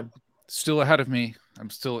fine. Still ahead of me. I'm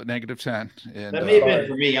still at -10. And that may have been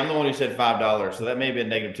for me. I'm the one who said $5, so that may have been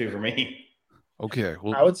 -2 for me. Okay.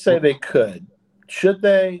 Well, I would say they could. Should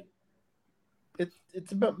they?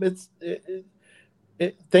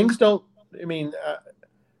 Things don't. I mean,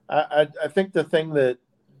 I think the thing that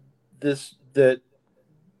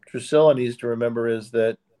Drusilla needs to remember is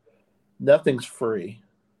that nothing's free.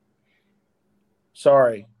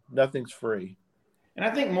 Sorry, nothing's free. And I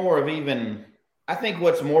think I think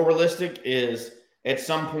what's more realistic is at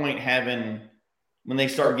some point when they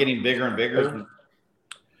start getting bigger and bigger.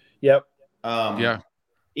 Yep.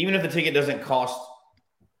 Even if the ticket doesn't cost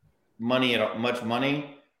much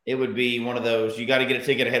money, it would be one of those, you got to get a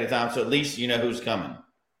ticket ahead of time. So at least you know who's coming,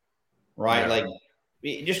 right? Yeah. Like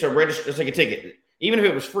just just like a ticket, even if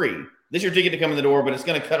it was free, this is your ticket to come in the door, but it's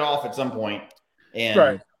going to cut off at some point.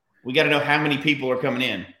 And we got to know how many people are coming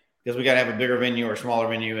in because we got to have a bigger venue or a smaller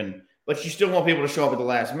venue. But you still want people to show up at the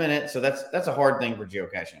last minute. So that's a hard thing for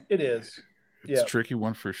geocaching. It is. It's a tricky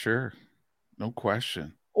one for sure. No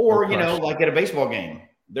question. Or, like at a baseball game,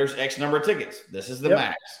 there's X number of tickets. This is the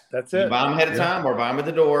max. That's it. You buy them ahead of time or buy them at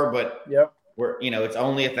the door, but it's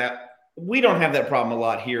only at that. We don't have that problem a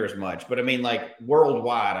lot here as much, but I mean, like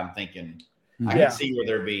worldwide, I'm thinking I can see where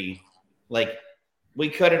there'd be like, we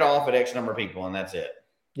cut it off at X number of people and that's it.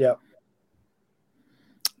 Yep.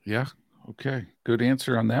 Yeah. Okay. Good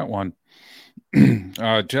answer on that one.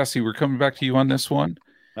 Jesse, we're coming back to you on this one.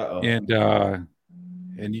 Uh-oh. And the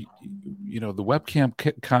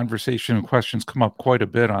webcam conversation and questions come up quite a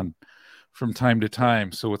bit from time to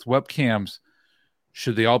time. So with webcams,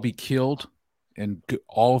 should they all be killed and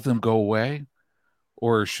all of them go away,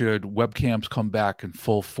 or should webcams come back in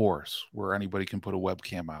full force where anybody can put a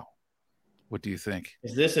webcam out? What do you think?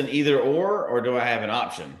 Is this an either or do I have an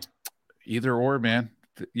option? Either or, man.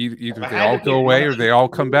 Either they all go away or they all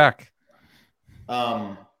come back.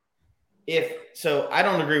 So I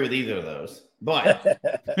don't agree with either of those, but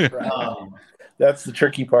that's the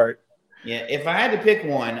tricky part. Yeah, if I had to pick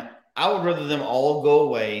one, I would rather them all go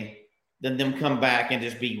away than them come back and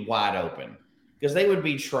just be wide open, because they would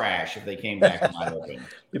be trash if they came back wide open.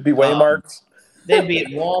 It'd be Waymarks. They'd be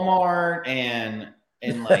at Walmart and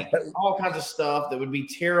like all kinds of stuff that would be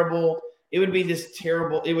terrible. It would be this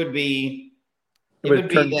terrible. It would be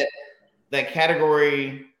that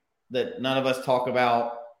category that none of us talk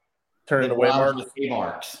about. Turn into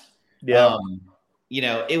Waymarks. Yeah.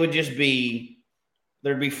 It would just be,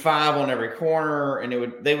 there'd be 5 on every corner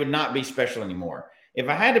and they would not be special anymore. If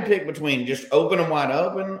I had to pick between just open them wide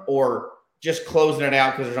open or just closing it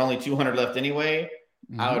out because there's only 200 left anyway,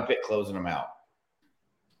 I would pick closing them out.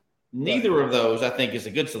 Neither of those, I think, is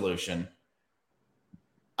a good solution.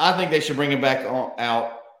 I think they should bring them back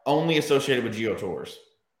out only associated with Geo Tours.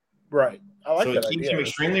 Right. I like so that it keeps idea. them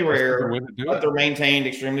extremely rare, but they're maintained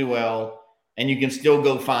extremely well, and you can still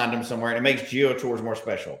go find them somewhere, and it makes Geo Tours more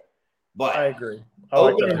special. But I agree.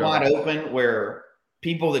 Open and wide open, where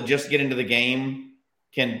people that just get into the game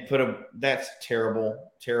can that's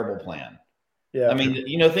terrible, terrible plan. Yeah. I mean,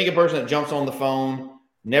 think a person that jumps on the phone,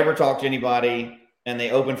 never talked to anybody, and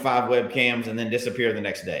they open 5 webcams and then disappear the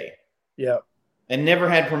next day. Yeah. And never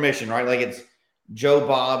had permission, right? Like it's Joe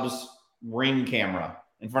Bob's Ring camera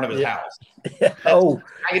in front of his house. Yeah. That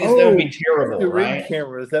would be terrible, right? Ring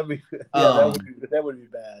cameras, that would be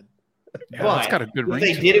bad. Yeah, that's got a good if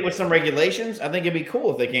they did it with some regulations, I think it'd be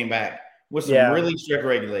cool if they came back with some really strict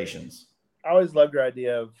regulations. I always loved your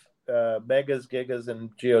idea of megas, gigas, and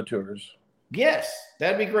Geo Tours. Yes,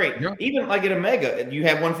 that'd be great. Yeah. Even like at a mega, you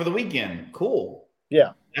have one for the weekend. Cool.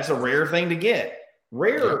 Yeah. That's a rare thing to get.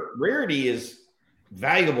 Rarity is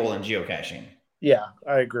valuable in geocaching. Yeah,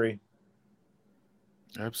 I agree.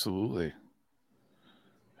 Absolutely.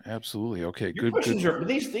 Okay, Your good. Questions are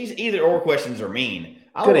these either or questions are mean.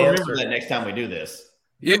 I'll remember that next time we do this.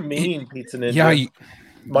 You're mean, Pizza Ninja. Yeah,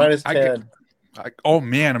 minus 10. Oh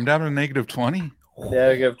man, I'm down to -20.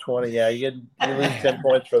 Negative 20. Yeah, you lose 10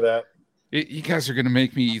 points for that. You guys are gonna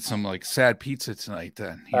make me eat some like sad pizza tonight,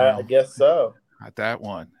 then. I guess so. At that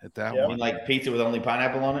one. You mean like pizza with only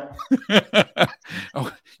pineapple on it?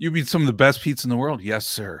 Oh, you mean some of the best pizza in the world? Yes,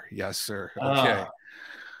 sir. Okay.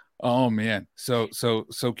 Oh man. So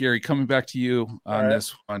Gary, coming back to you on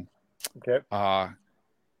this one. Okay.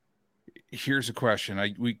 Here's a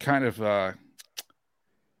question. We kind of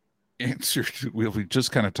answered. We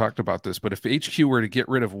just kind of talked about this, but if HQ were to get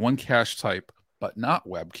rid of one cache type, but not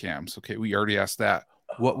webcams, okay, we already asked that.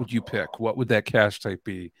 What would you pick? What would that cache type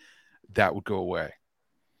be that would go away?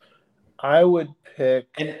 I would pick,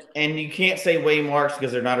 and you can't say waymarks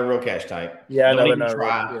because they're not a real cache type. Yeah, don't even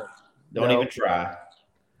try. Don't even try.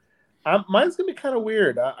 Mine's gonna be kind of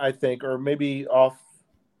weird, I think, or maybe off.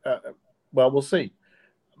 Well, we'll see.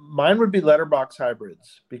 Mine would be letterbox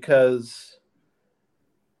hybrids, because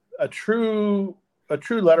a true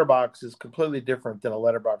letterbox is completely different than a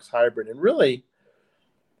letterbox hybrid, and really,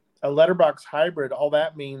 a letterbox hybrid, all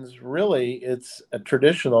that means really it's a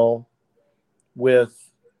traditional with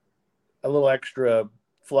a little extra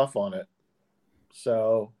fluff on it.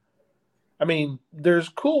 So, I mean, there's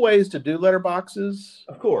cool ways to do letterboxes,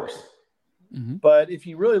 of course. Mm-hmm. But if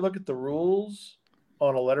you really look at the rules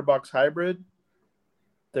on a letterbox hybrid,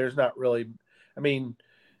 there's not really, I mean,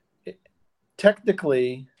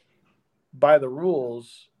 technically, by the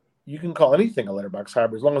rules, you can call anything a letterbox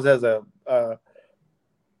hybrid as long as it has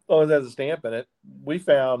a stamp in it. We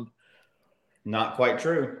found not quite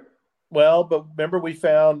true. Well, but remember we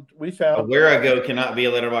found Where I Go cannot be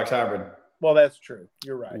a letterbox hybrid. Well, that's true.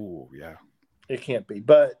 You're right. Oh, yeah. It can't be.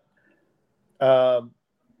 But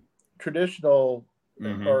traditional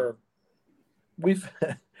or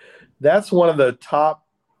that's one of the top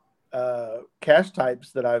cache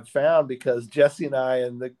types that I've found, because Jesse and I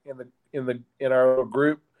in our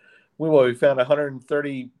group we found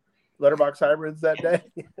 130 letterbox hybrids that day.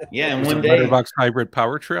 Yeah, and one day letterbox hybrid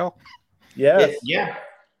power trail. Yes. Yeah.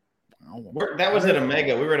 That was at a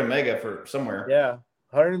mega. We were at a mega for somewhere. Yeah.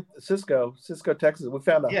 Cisco, Texas. We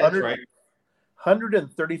found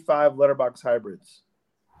 135 letterbox hybrids.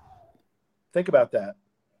 Think about that.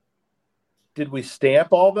 Did we stamp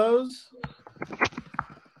all those?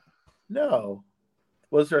 No.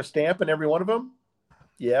 Was there a stamp in every one of them?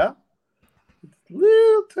 Yeah.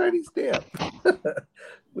 Little tiny stamp.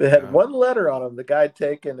 We had one letter on them. The guy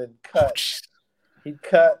taken and cut. He'd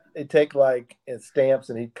take like stamps,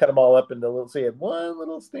 and he'd cut them all up into little. So he had one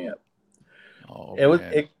little stamp. Oh,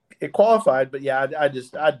 it qualified, but yeah,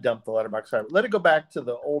 I'd dump the letterbox hybrid. Let it go back to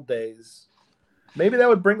the old days. Maybe that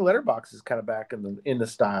would bring letterboxes kind of back in the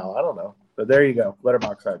style. I don't know, but there you go,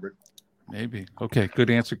 letterbox hybrid. Maybe. Okay, good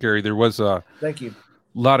answer, Gary. There was thank you.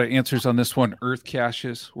 A lot of answers on this one. Earth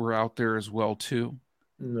caches were out there as well too.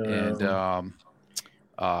 No.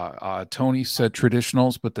 And Tony said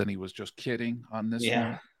traditionals, but then he was just kidding on this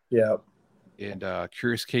one. Yeah. And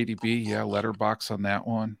Curious KDB, letterbox on that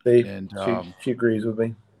one. She agrees with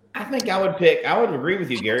me. I think I would agree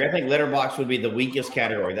with you, Gary. I think letterbox would be the weakest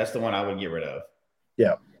category. That's the one I would get rid of.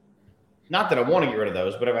 Yeah. Not that I want to get rid of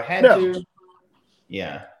those, but if I had to,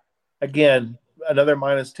 yeah. Again, another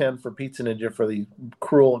 -10 for Pizza Ninja for the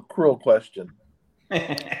cruel question.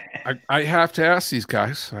 I have to ask these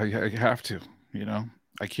guys. I have to,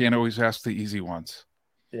 I can't always ask the easy ones.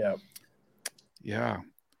 Yeah.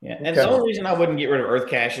 And the only reason I wouldn't get rid of Earth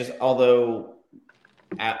caches, although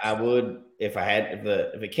I would if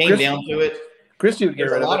it came down to it. Christy would get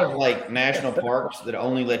There's rid a lot of of like national parks that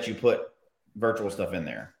only let you put virtual stuff in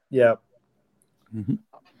there. Yeah. Mhm.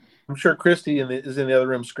 I'm sure Christy is in the other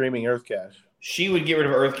room screaming Earth Cache. She would get rid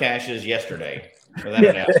of Earth Caches yesterday, without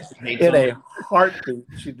a doubt. In a heartbeat,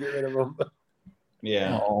 she'd get rid of them.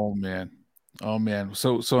 Yeah. Oh man.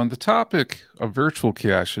 So on the topic of virtual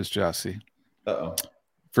caches, Jesse. Uh-oh.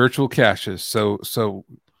 Virtual caches. So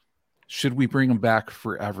should we bring them back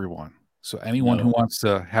for everyone? So anyone who wants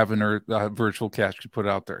to have a virtual cache to put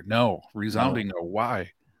out there? No. Resounding no.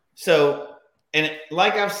 Why? So, and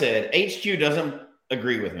like I've said, HQ doesn't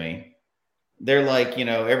agree with me. They're like,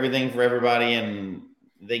 everything for everybody, and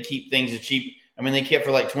they keep things cheap. I mean, they kept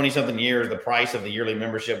for like 20-something years, the price of the yearly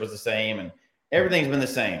membership was the same, and everything's been the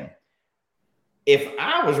same. If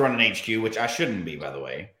I was running HQ, which I shouldn't be, by the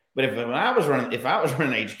way, but if I was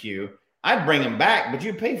running HQ, I'd bring them back, but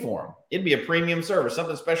you'd pay for them. It'd be a premium service,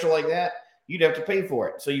 something special like that. You'd have to pay for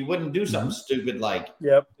it. So you wouldn't do something stupid like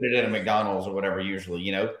put it at a McDonald's or whatever. Usually,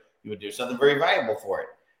 you would do something very valuable for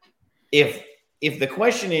it. If the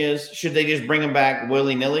question is, should they just bring them back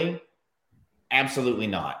willy-nilly? Absolutely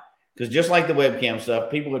not. Because just like the webcam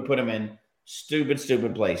stuff, people would put them in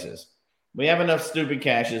stupid places. We have enough stupid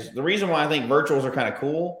caches. The reason why I think virtuals are kind of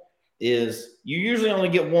cool is you usually only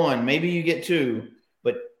get one, maybe you get two,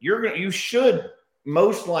 but you should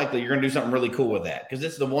most likely you're going to do something really cool with that because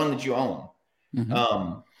it's the one that you own.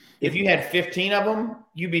 Mm-hmm. If you had 15 of them,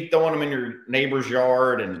 you'd be throwing them in your neighbor's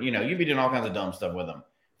yard, and you'd be doing all kinds of dumb stuff with them.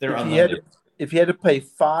 They're unlimited. If you had to pay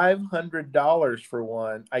 $500 for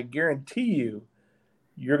one, I guarantee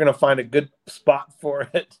you're going to find a good spot for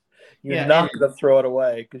it. You're not going to throw it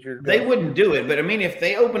away because they wouldn't do it. But I mean, if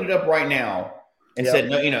they opened it up right now and said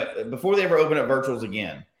no, before they ever open up virtuals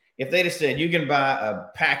again, if they just said you can buy a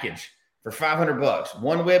package for $500,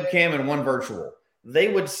 one webcam and one virtual, they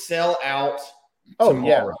would sell out.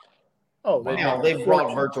 Tomorrow. Now they've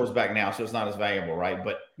brought virtuals back now, so it's not as valuable, right?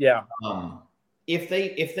 But if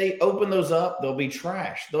they open those up, they'll be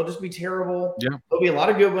trash. They'll just be terrible. Yeah. There'll be a lot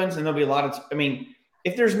of good ones, and there'll be a lot of.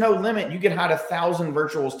 If there's no limit, you could hide 1,000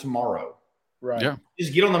 virtuals tomorrow. Right. Yeah.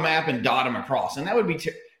 Just get on the map and dot them across, and that would be.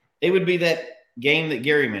 It would be that game that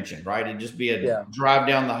Gary mentioned, right? It'd just be a drive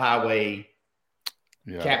down the highway,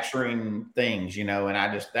 capturing things, and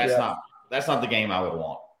I just that's not the game I would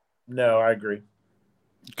want. No, I agree.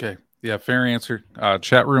 Okay. Yeah, fair answer.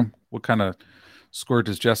 Chat room, what kind of score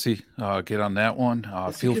does Jesse get on that one?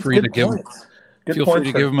 Feel free to give him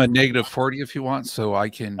him a -40 if you want, so I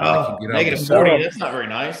can get -40. That's not very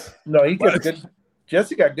nice. No, he got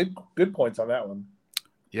Jesse got good points on that one.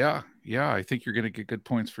 Yeah, I think you're going to get good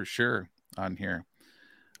points for sure on here.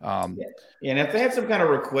 And if they had some kind of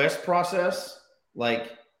request process, like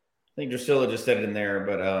I think Drusilla just said it in there,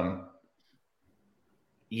 but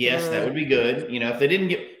yes, that would be good. If they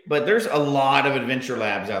didn't but there's a lot of adventure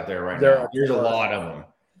labs out there right now. There's a lot of them.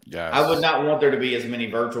 Yeah, I would not want there to be as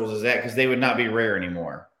many virtuals as that because they would not be rare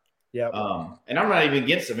anymore. Yeah. And I'm not even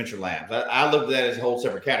against adventure labs. I look at that as a whole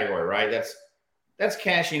separate category, right? That's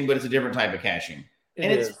caching, but it's a different type of caching,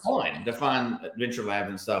 and it's fun to find adventure labs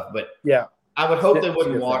and stuff. But I would hope they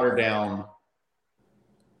wouldn't water down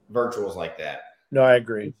virtuals like that. No, I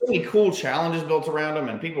agree. There's so many cool challenges built around them,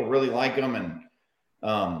 and people really like them, and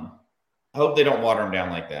I hope they don't water them down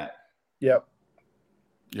like that. Yep.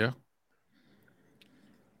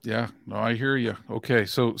 Yeah. No, I hear you. Okay.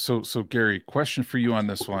 So Gary, question for you on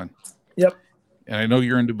this one. Yep. And I know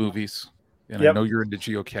you're into movies, and I know you're into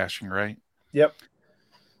geocaching, right? Yep.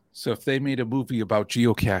 So if they made a movie about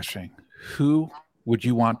geocaching, who would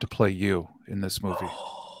you want to play you in this movie?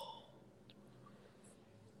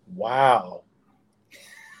 Wow.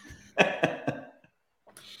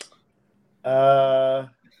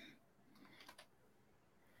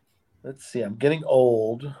 Let's see. I'm getting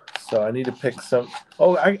old, so I need to pick some.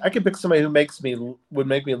 Oh, I could pick somebody who would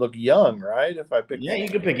make me look young, right? If I pick. Yeah, you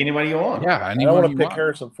can pick anybody you want. Yeah, I don't want to pick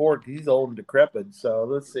Harrison Ford because he's old and decrepit. So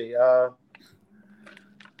let's see.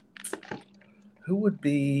 Who would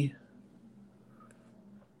be?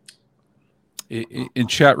 In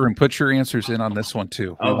chat room, put your answers in on this one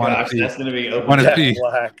too. Oh gosh, that's going to be open. Want to see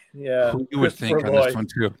black. Yeah, who you would think on this one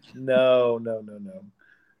too. No.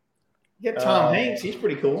 Yeah, Tom Hanks. He's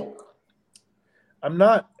pretty cool. I'm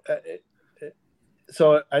not.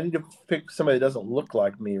 So I need to pick somebody that doesn't look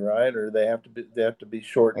like me, right? Or they have to be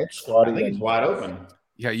short and squatty. I think it's wide open.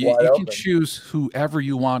 Yeah, you can choose whoever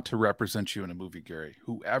you want to represent you in a movie, Gary.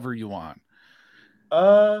 Whoever you want.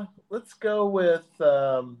 Let's go with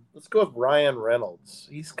Ryan Reynolds.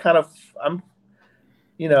 He's kind of I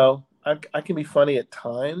can be funny at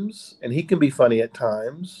times, and he can be funny at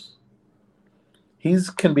times.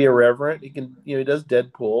 can be irreverent. He can, he does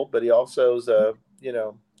Deadpool, but he also is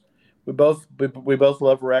we both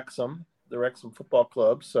love Wrexham, the Wrexham Football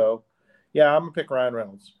Club. So, yeah, I'm gonna pick Ryan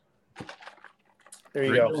Reynolds. There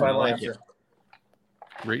you go. Final answer.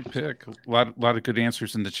 Great pick. A lot of good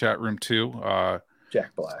answers in the chat room too.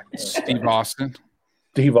 Jack Black, Steve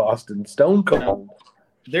Austin, Stone Cold.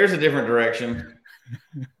 There's a different direction.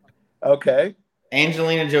 Okay.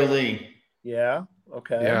 Angelina Jolie. Yeah.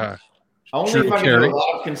 Okay. Yeah. Only Drew if I can Carey. do a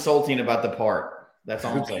lot of consulting about the part. That's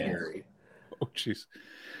all I'm saying. Carey. Oh, jeez.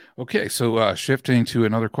 Okay, so shifting to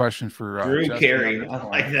another question for Drew Justin. Carey. I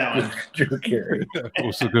like that one. Drew Carey. That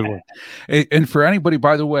was a good one. And for anybody,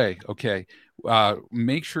 by the way, okay,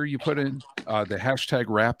 make sure you put in the hashtag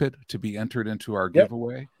Rapid to be entered into our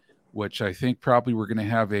giveaway, which I think probably we're going to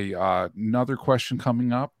have another question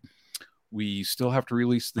coming up. We still have to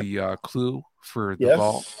release the clue for the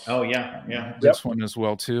vault. Oh, yeah. This one as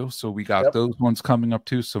well, too. So we got those ones coming up,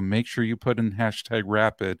 too. So make sure you put in hashtag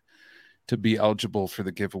Rapid to be eligible for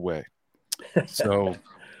the giveaway. So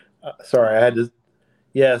sorry, I had to.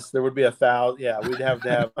 Yes, there would be 1,000. Yeah, we'd have to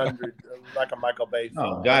have 100, like a Michael Bay film.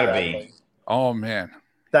 Oh, gotta be. Oh man,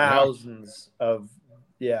 thousands of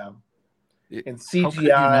and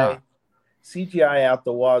CGI out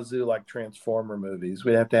the wazoo, like Transformer movies.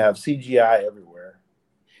 We'd have to have CGI everywhere.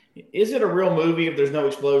 Is it a real movie if there's no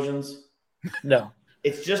explosions? No,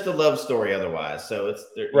 it's just a love story. Otherwise, so it's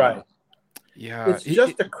right. Yeah, it's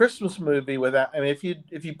just a Christmas movie without. I mean,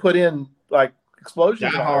 if you put in like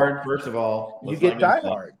explosions, Die Hard. First of all, you get Die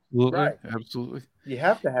Hard. Absolutely, right? Absolutely. You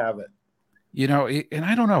have to have it. And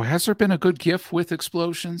I don't know. Has there been a good GIF with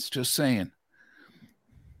explosions? Just saying.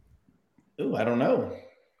 Ooh, I don't know.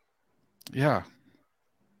 Yeah.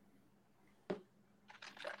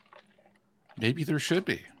 Maybe there should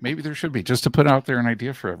be. Just to put out there an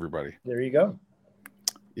idea for everybody. There you go.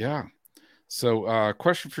 Yeah. So,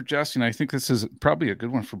 question for Jesse, and I think this is probably a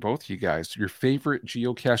good one for both of you guys. Your favorite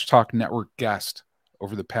Geocache Talk Network guest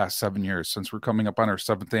over the past 7 years, since we're coming up on our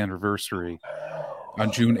 7th anniversary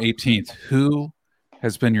on June 18th. Who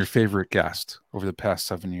has been your favorite guest over the past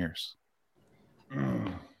 7 years?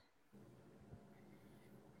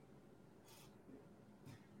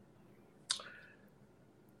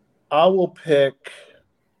 I will pick.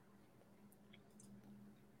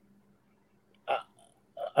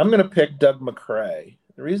 I'm going to pick Doug McRae.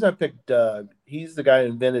 The reason I picked Doug, he's the guy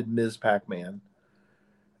who invented Ms. Pac-Man.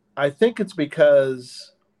 I think it's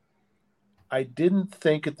because I didn't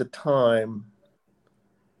think at the time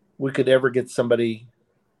we could ever get somebody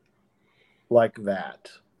like that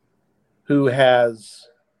who has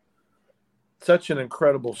such an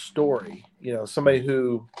incredible story. Somebody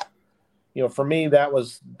who, for me, that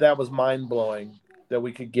was mind-blowing that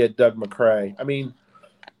we could get Doug McRae. I mean,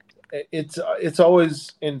 it's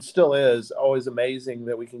always, and still is, always amazing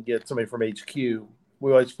that we can get somebody from HQ.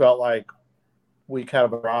 We always felt like we kind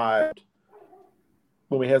of arrived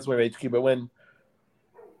when we had somebody from HQ. But when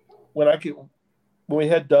we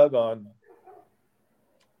had Doug on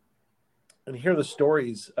and hear the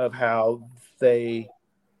stories of how and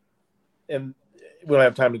we don't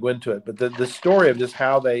have time to go into it, but the story of just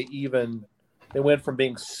how they went from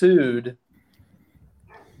being sued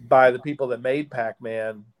by the people that made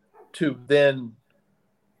Pac-Man to then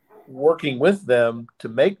working with them to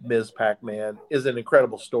make Ms. Pac-Man is an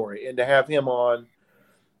incredible story. And to have him on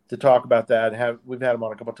to talk about that, we've had him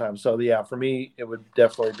on a couple of times. So yeah, for me, it would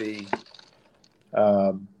definitely be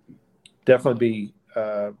Doug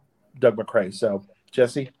McRae. So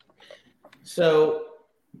Jesse? So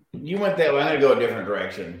you went that way. I'm going to go a different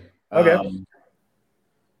direction. Okay.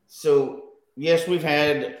 So yes, we've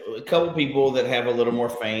had a couple people that have a little more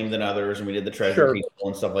fame than others, and we did the treasure people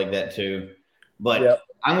and stuff like that too. But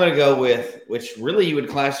I'm going to go with, which really you would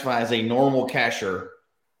classify as a normal cacher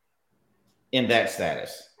in that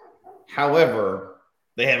status. However,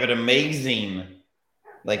 they have an amazing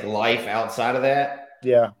life outside of that.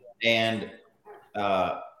 Yeah. And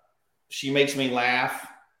she makes me laugh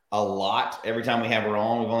a lot every time we have her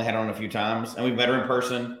on. We've only had her on a few times, and we've met her in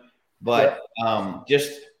person. But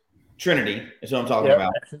just Trinity is what I'm talking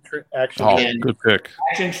about. Action. Good pick.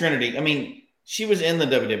 Action Trinity. I mean, she was in the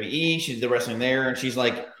WWE. She's the wrestling there, and she's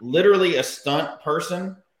literally a stunt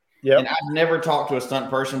person. Yeah. And I've never talked to a stunt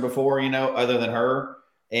person before, other than her.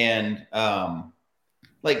 And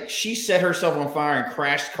she set herself on fire and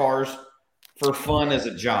crashed cars for fun as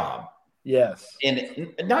a job. Yes.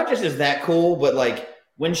 And not just is that cool, but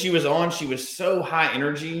when she was on, she was so high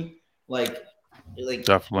energy.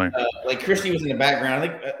 Definitely. Christy was in the background. I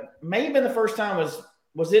think may have been the first time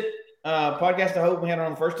was it Podcast of Hope we had her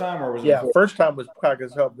on the first time, or was it before? First time was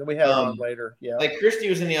Podcast of Hope. Then we had her on later. Yeah, like Christy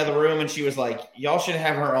was in the other room and she was like, "Y'all should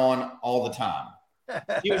have her on all the time."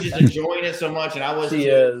 She was just enjoying it so much, and I was. She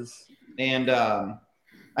is. And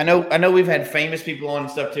I know we've had famous people on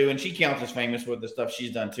and stuff too, and she counts as famous with the stuff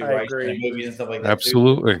she's done too, right? Agree. Movies and stuff like that.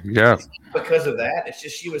 Absolutely, too. Yeah. Because of that, it's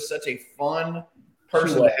just she was such a fun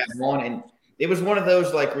person to have on, and it was one of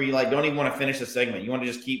those like where you like don't even want to finish the segment. You want to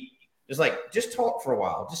just keep just talk for a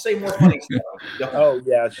while, just say more funny stuff. Oh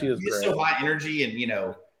yeah, she is just great. So high energy,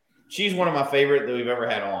 and she's one of my favorite that we've ever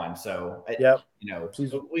had on. So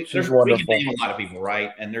she's we wonderful. We can name a lot of people,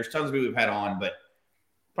 right? And there's tons of people we've had on, but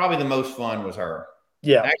probably the most fun was her.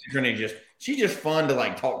 Yeah, actually, Trinity she's just fun to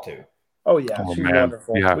like talk to. Oh yeah, she's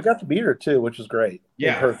wonderful. Yeah. We got to meet her too, which was great.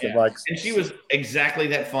 Yeah, in person, yeah. Like, and she was exactly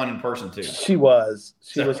that fun in person too. She was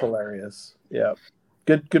hilarious. Yeah,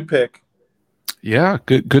 good pick. Yeah,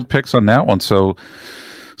 good picks on that one. So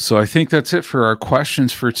I think that's it for our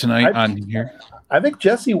questions for tonight on here. I think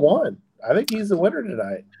Jesse won. I think he's the winner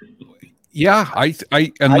tonight. Yeah, I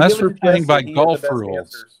unless we're playing by golf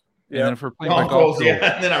rules. Yeah, and if we're playing by golf rules,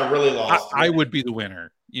 then I really lost. I would be the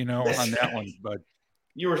winner, on that one. But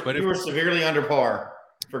you were severely under par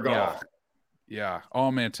for golf. Yeah. Oh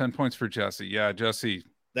man, 10 points for Jesse. Yeah, Jesse.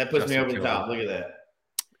 That puts me over the top. Look at that.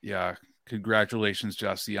 Yeah. Congratulations,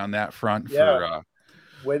 Jesse, on that front for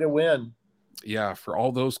way to win. Yeah, for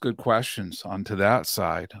all those good questions onto that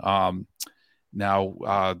side. Now,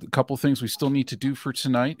 a couple things we still need to do for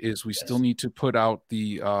tonight is we still need to put out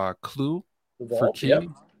the clue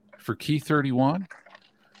for key 31.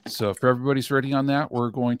 So if everybody's ready on that,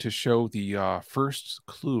 we're going to show the first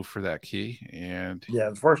clue for that key. And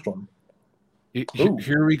the first one.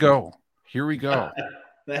 Here we go.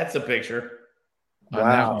 That's a picture.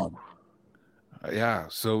 Wow. Yeah.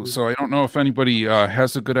 So I don't know if anybody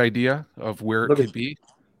has a good idea of where it could be.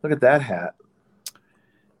 Look at that hat.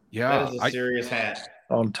 Yeah. That is a serious hat.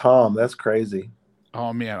 On Tom. That's crazy.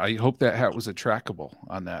 Oh man. I hope that hat was a trackable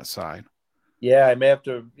on that side. Yeah, I may have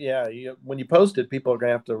to. Yeah, when you post it, people are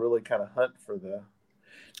gonna have to really kind of hunt for the.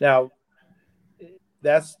 Now,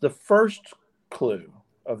 that's the first clue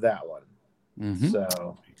of that one. Mm-hmm.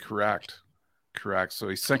 So correct. So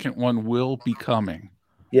a second one will be coming.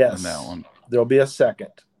 Yes, on that one there'll be a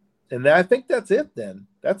second, and I think that's it. Then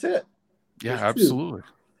that's it. Yeah, absolutely.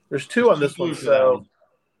 There's two on this one. So,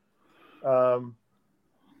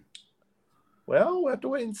 we'll have to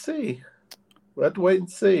wait and see.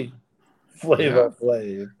 Flavor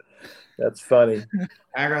Flav. That's funny.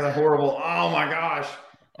 Hagar the Horrible. Oh my gosh.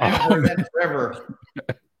 I haven't heard that forever.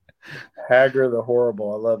 Hagar the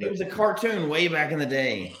Horrible. I love it. It was a cartoon way back in the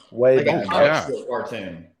day. Way back. A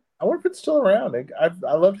cartoon. I wonder if it's still around.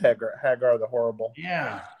 I loved Hagar the Horrible.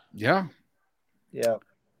 Yeah.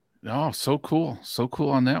 Oh, so cool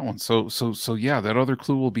on that one. So yeah, that other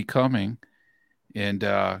clue will be coming. And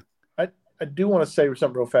I do want to say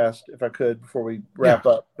something real fast, if I could, before we wrap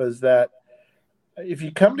up, is that if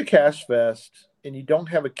you come to Cash Fest and you don't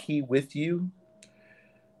have a key with you,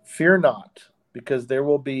 fear not, because there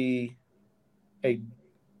will be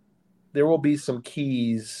some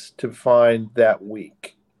keys to find that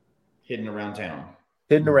week. Hidden around town.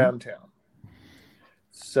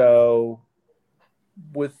 So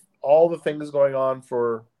with all the things going on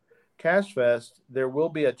for Cash Fest, there will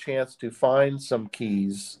be a chance to find some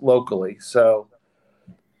keys locally. So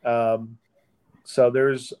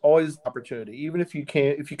there's always opportunity. Even if you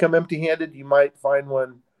come empty-handed, you might find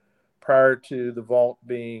one prior to the vault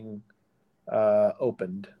being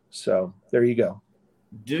opened. So there you go.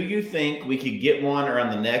 Do you think we could get one around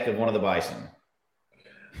the neck of one of the bison?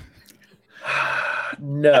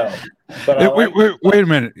 No. But wait a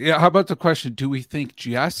minute. Yeah, how about the question? Do we think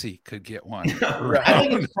Jesse could get one? Right. I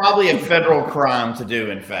think it's probably a federal crime to do,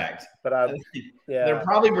 in fact. But they're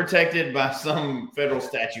probably protected by some federal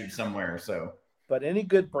statute somewhere. So, but any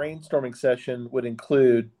good brainstorming session would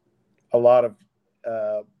include a lot of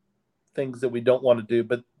things that we don't want to do.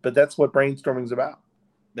 But that's what brainstorming is about.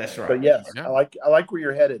 That's right. But yes, yeah. I like where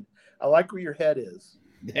you're headed. I like where your head is.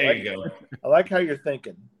 There you go. I like how you're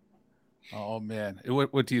thinking. Oh man,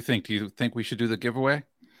 what do you think? Do you think we should do the giveaway?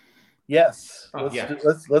 Yes.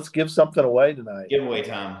 Let's give something away tonight. Giveaway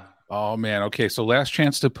time. Oh man. Okay. So last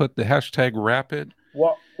chance to put the hashtag rapid.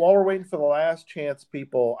 Well, while we're waiting for the last chance,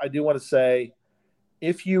 people, I do want to say,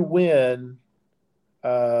 if you win,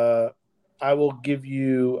 I will give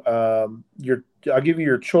you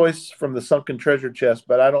your choice from the sunken treasure chest,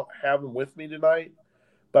 but I don't have them with me tonight.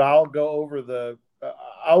 But I will go over the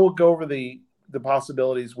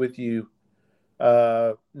possibilities with you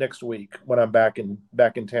next week when I'm back in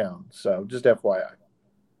town. So just FYI.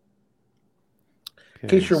 In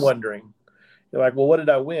case you're wondering, you're like, well, what did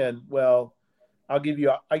I win? Well, I'll give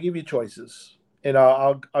you choices, and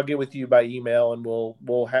I'll get with you by email, and we'll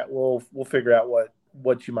figure out what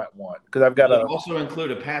you might want, because I've got to also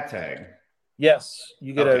include a pat tag. Yes,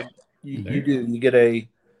 you get you get a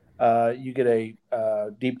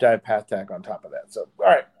deep dive path tag on top of that. So, all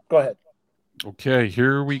right, go ahead. Okay,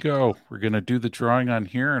 here we go. We're going to do the drawing on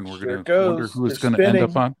here, and we're going to wonder who it's going to end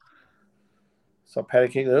up on. So, patty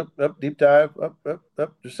cake, up, deep dive, up,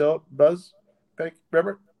 Drusilla, Buzz, patty,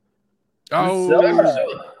 Robert.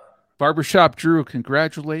 Oh, Barbershop Drew,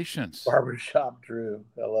 congratulations. Barbershop Drew,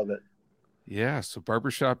 I love it. Yeah, so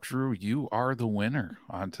Barbershop Drew, you are the winner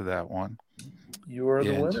onto that one. You are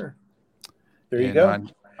the winner. There you go.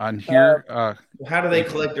 On here, how do they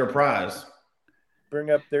collect their prize? There you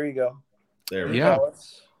go. There we go.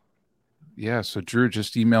 Yeah, so Drew,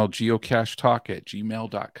 just email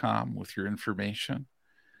geocachetalk@gmail.com with your information,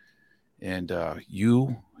 and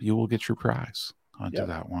you will get your prize onto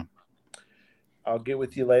that one. I'll get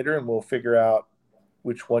with you later, and we'll figure out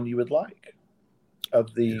which one you would like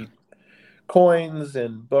of the coins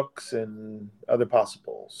and books and other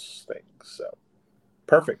possibles things. So,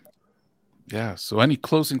 perfect. Yeah. So, any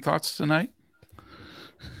closing thoughts tonight?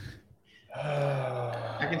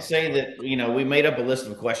 I can say that, we made up a list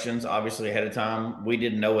of questions, obviously, ahead of time. We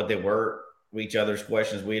didn't know what they were, each other's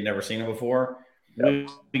questions. We had never seen them before. Yep.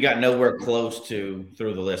 We got nowhere close through the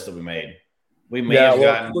list that we made. We may have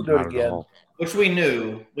gotten, we'll do it again. Which we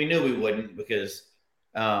knew we wouldn't, because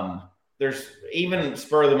there's even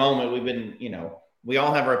spur of the moment. We've been, we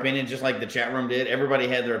all have our opinions, just like the chat room did. Everybody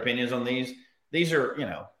had their opinions on these. These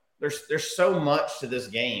are, there's so much to this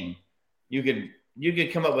game. You could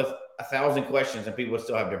come up with 1,000 questions and people would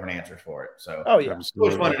still have different answers for it. So, oh yeah, we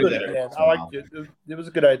just want to do that. I liked it. It was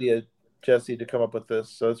a good idea, Jesse, to come up with this.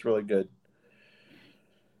 So it's really good.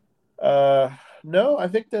 No, I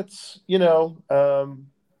think that's,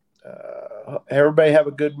 everybody have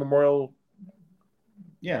a good Memorial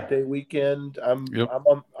Day weekend. I'm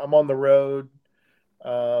on the road,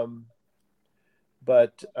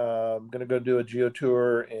 but I'm gonna go do a geo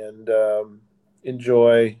tour and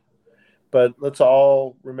enjoy. But let's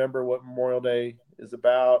all remember what Memorial Day is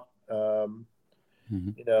about.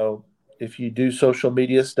 If you do social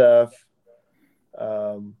media stuff,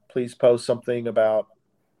 please post something about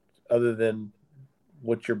other than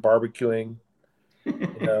what you're barbecuing.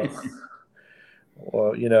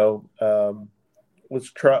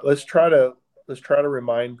 Let's try to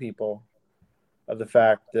remind people of the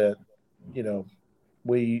fact that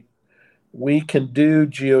we can do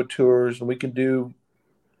geo tours and we can do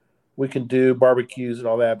barbecues and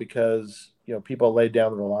all that because people laid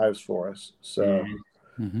down their lives for us. So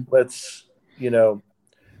let's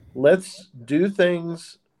do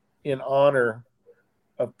things in honor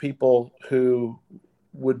of people who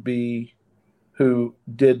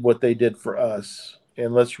did what they did for us,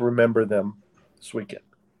 and let's remember them this weekend.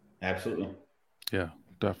 Absolutely. Yeah,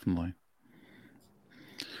 definitely.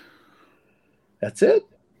 That's it.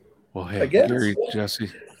 Well, hey, Gary,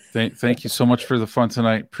 Jesse, thank you so much for the fun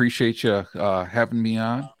tonight. Appreciate you having me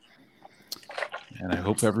on, and I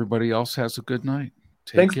hope everybody else has a good night.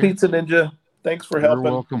 Thanks, care. Pizza Ninja. Thanks for helping.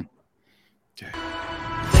 You're welcome.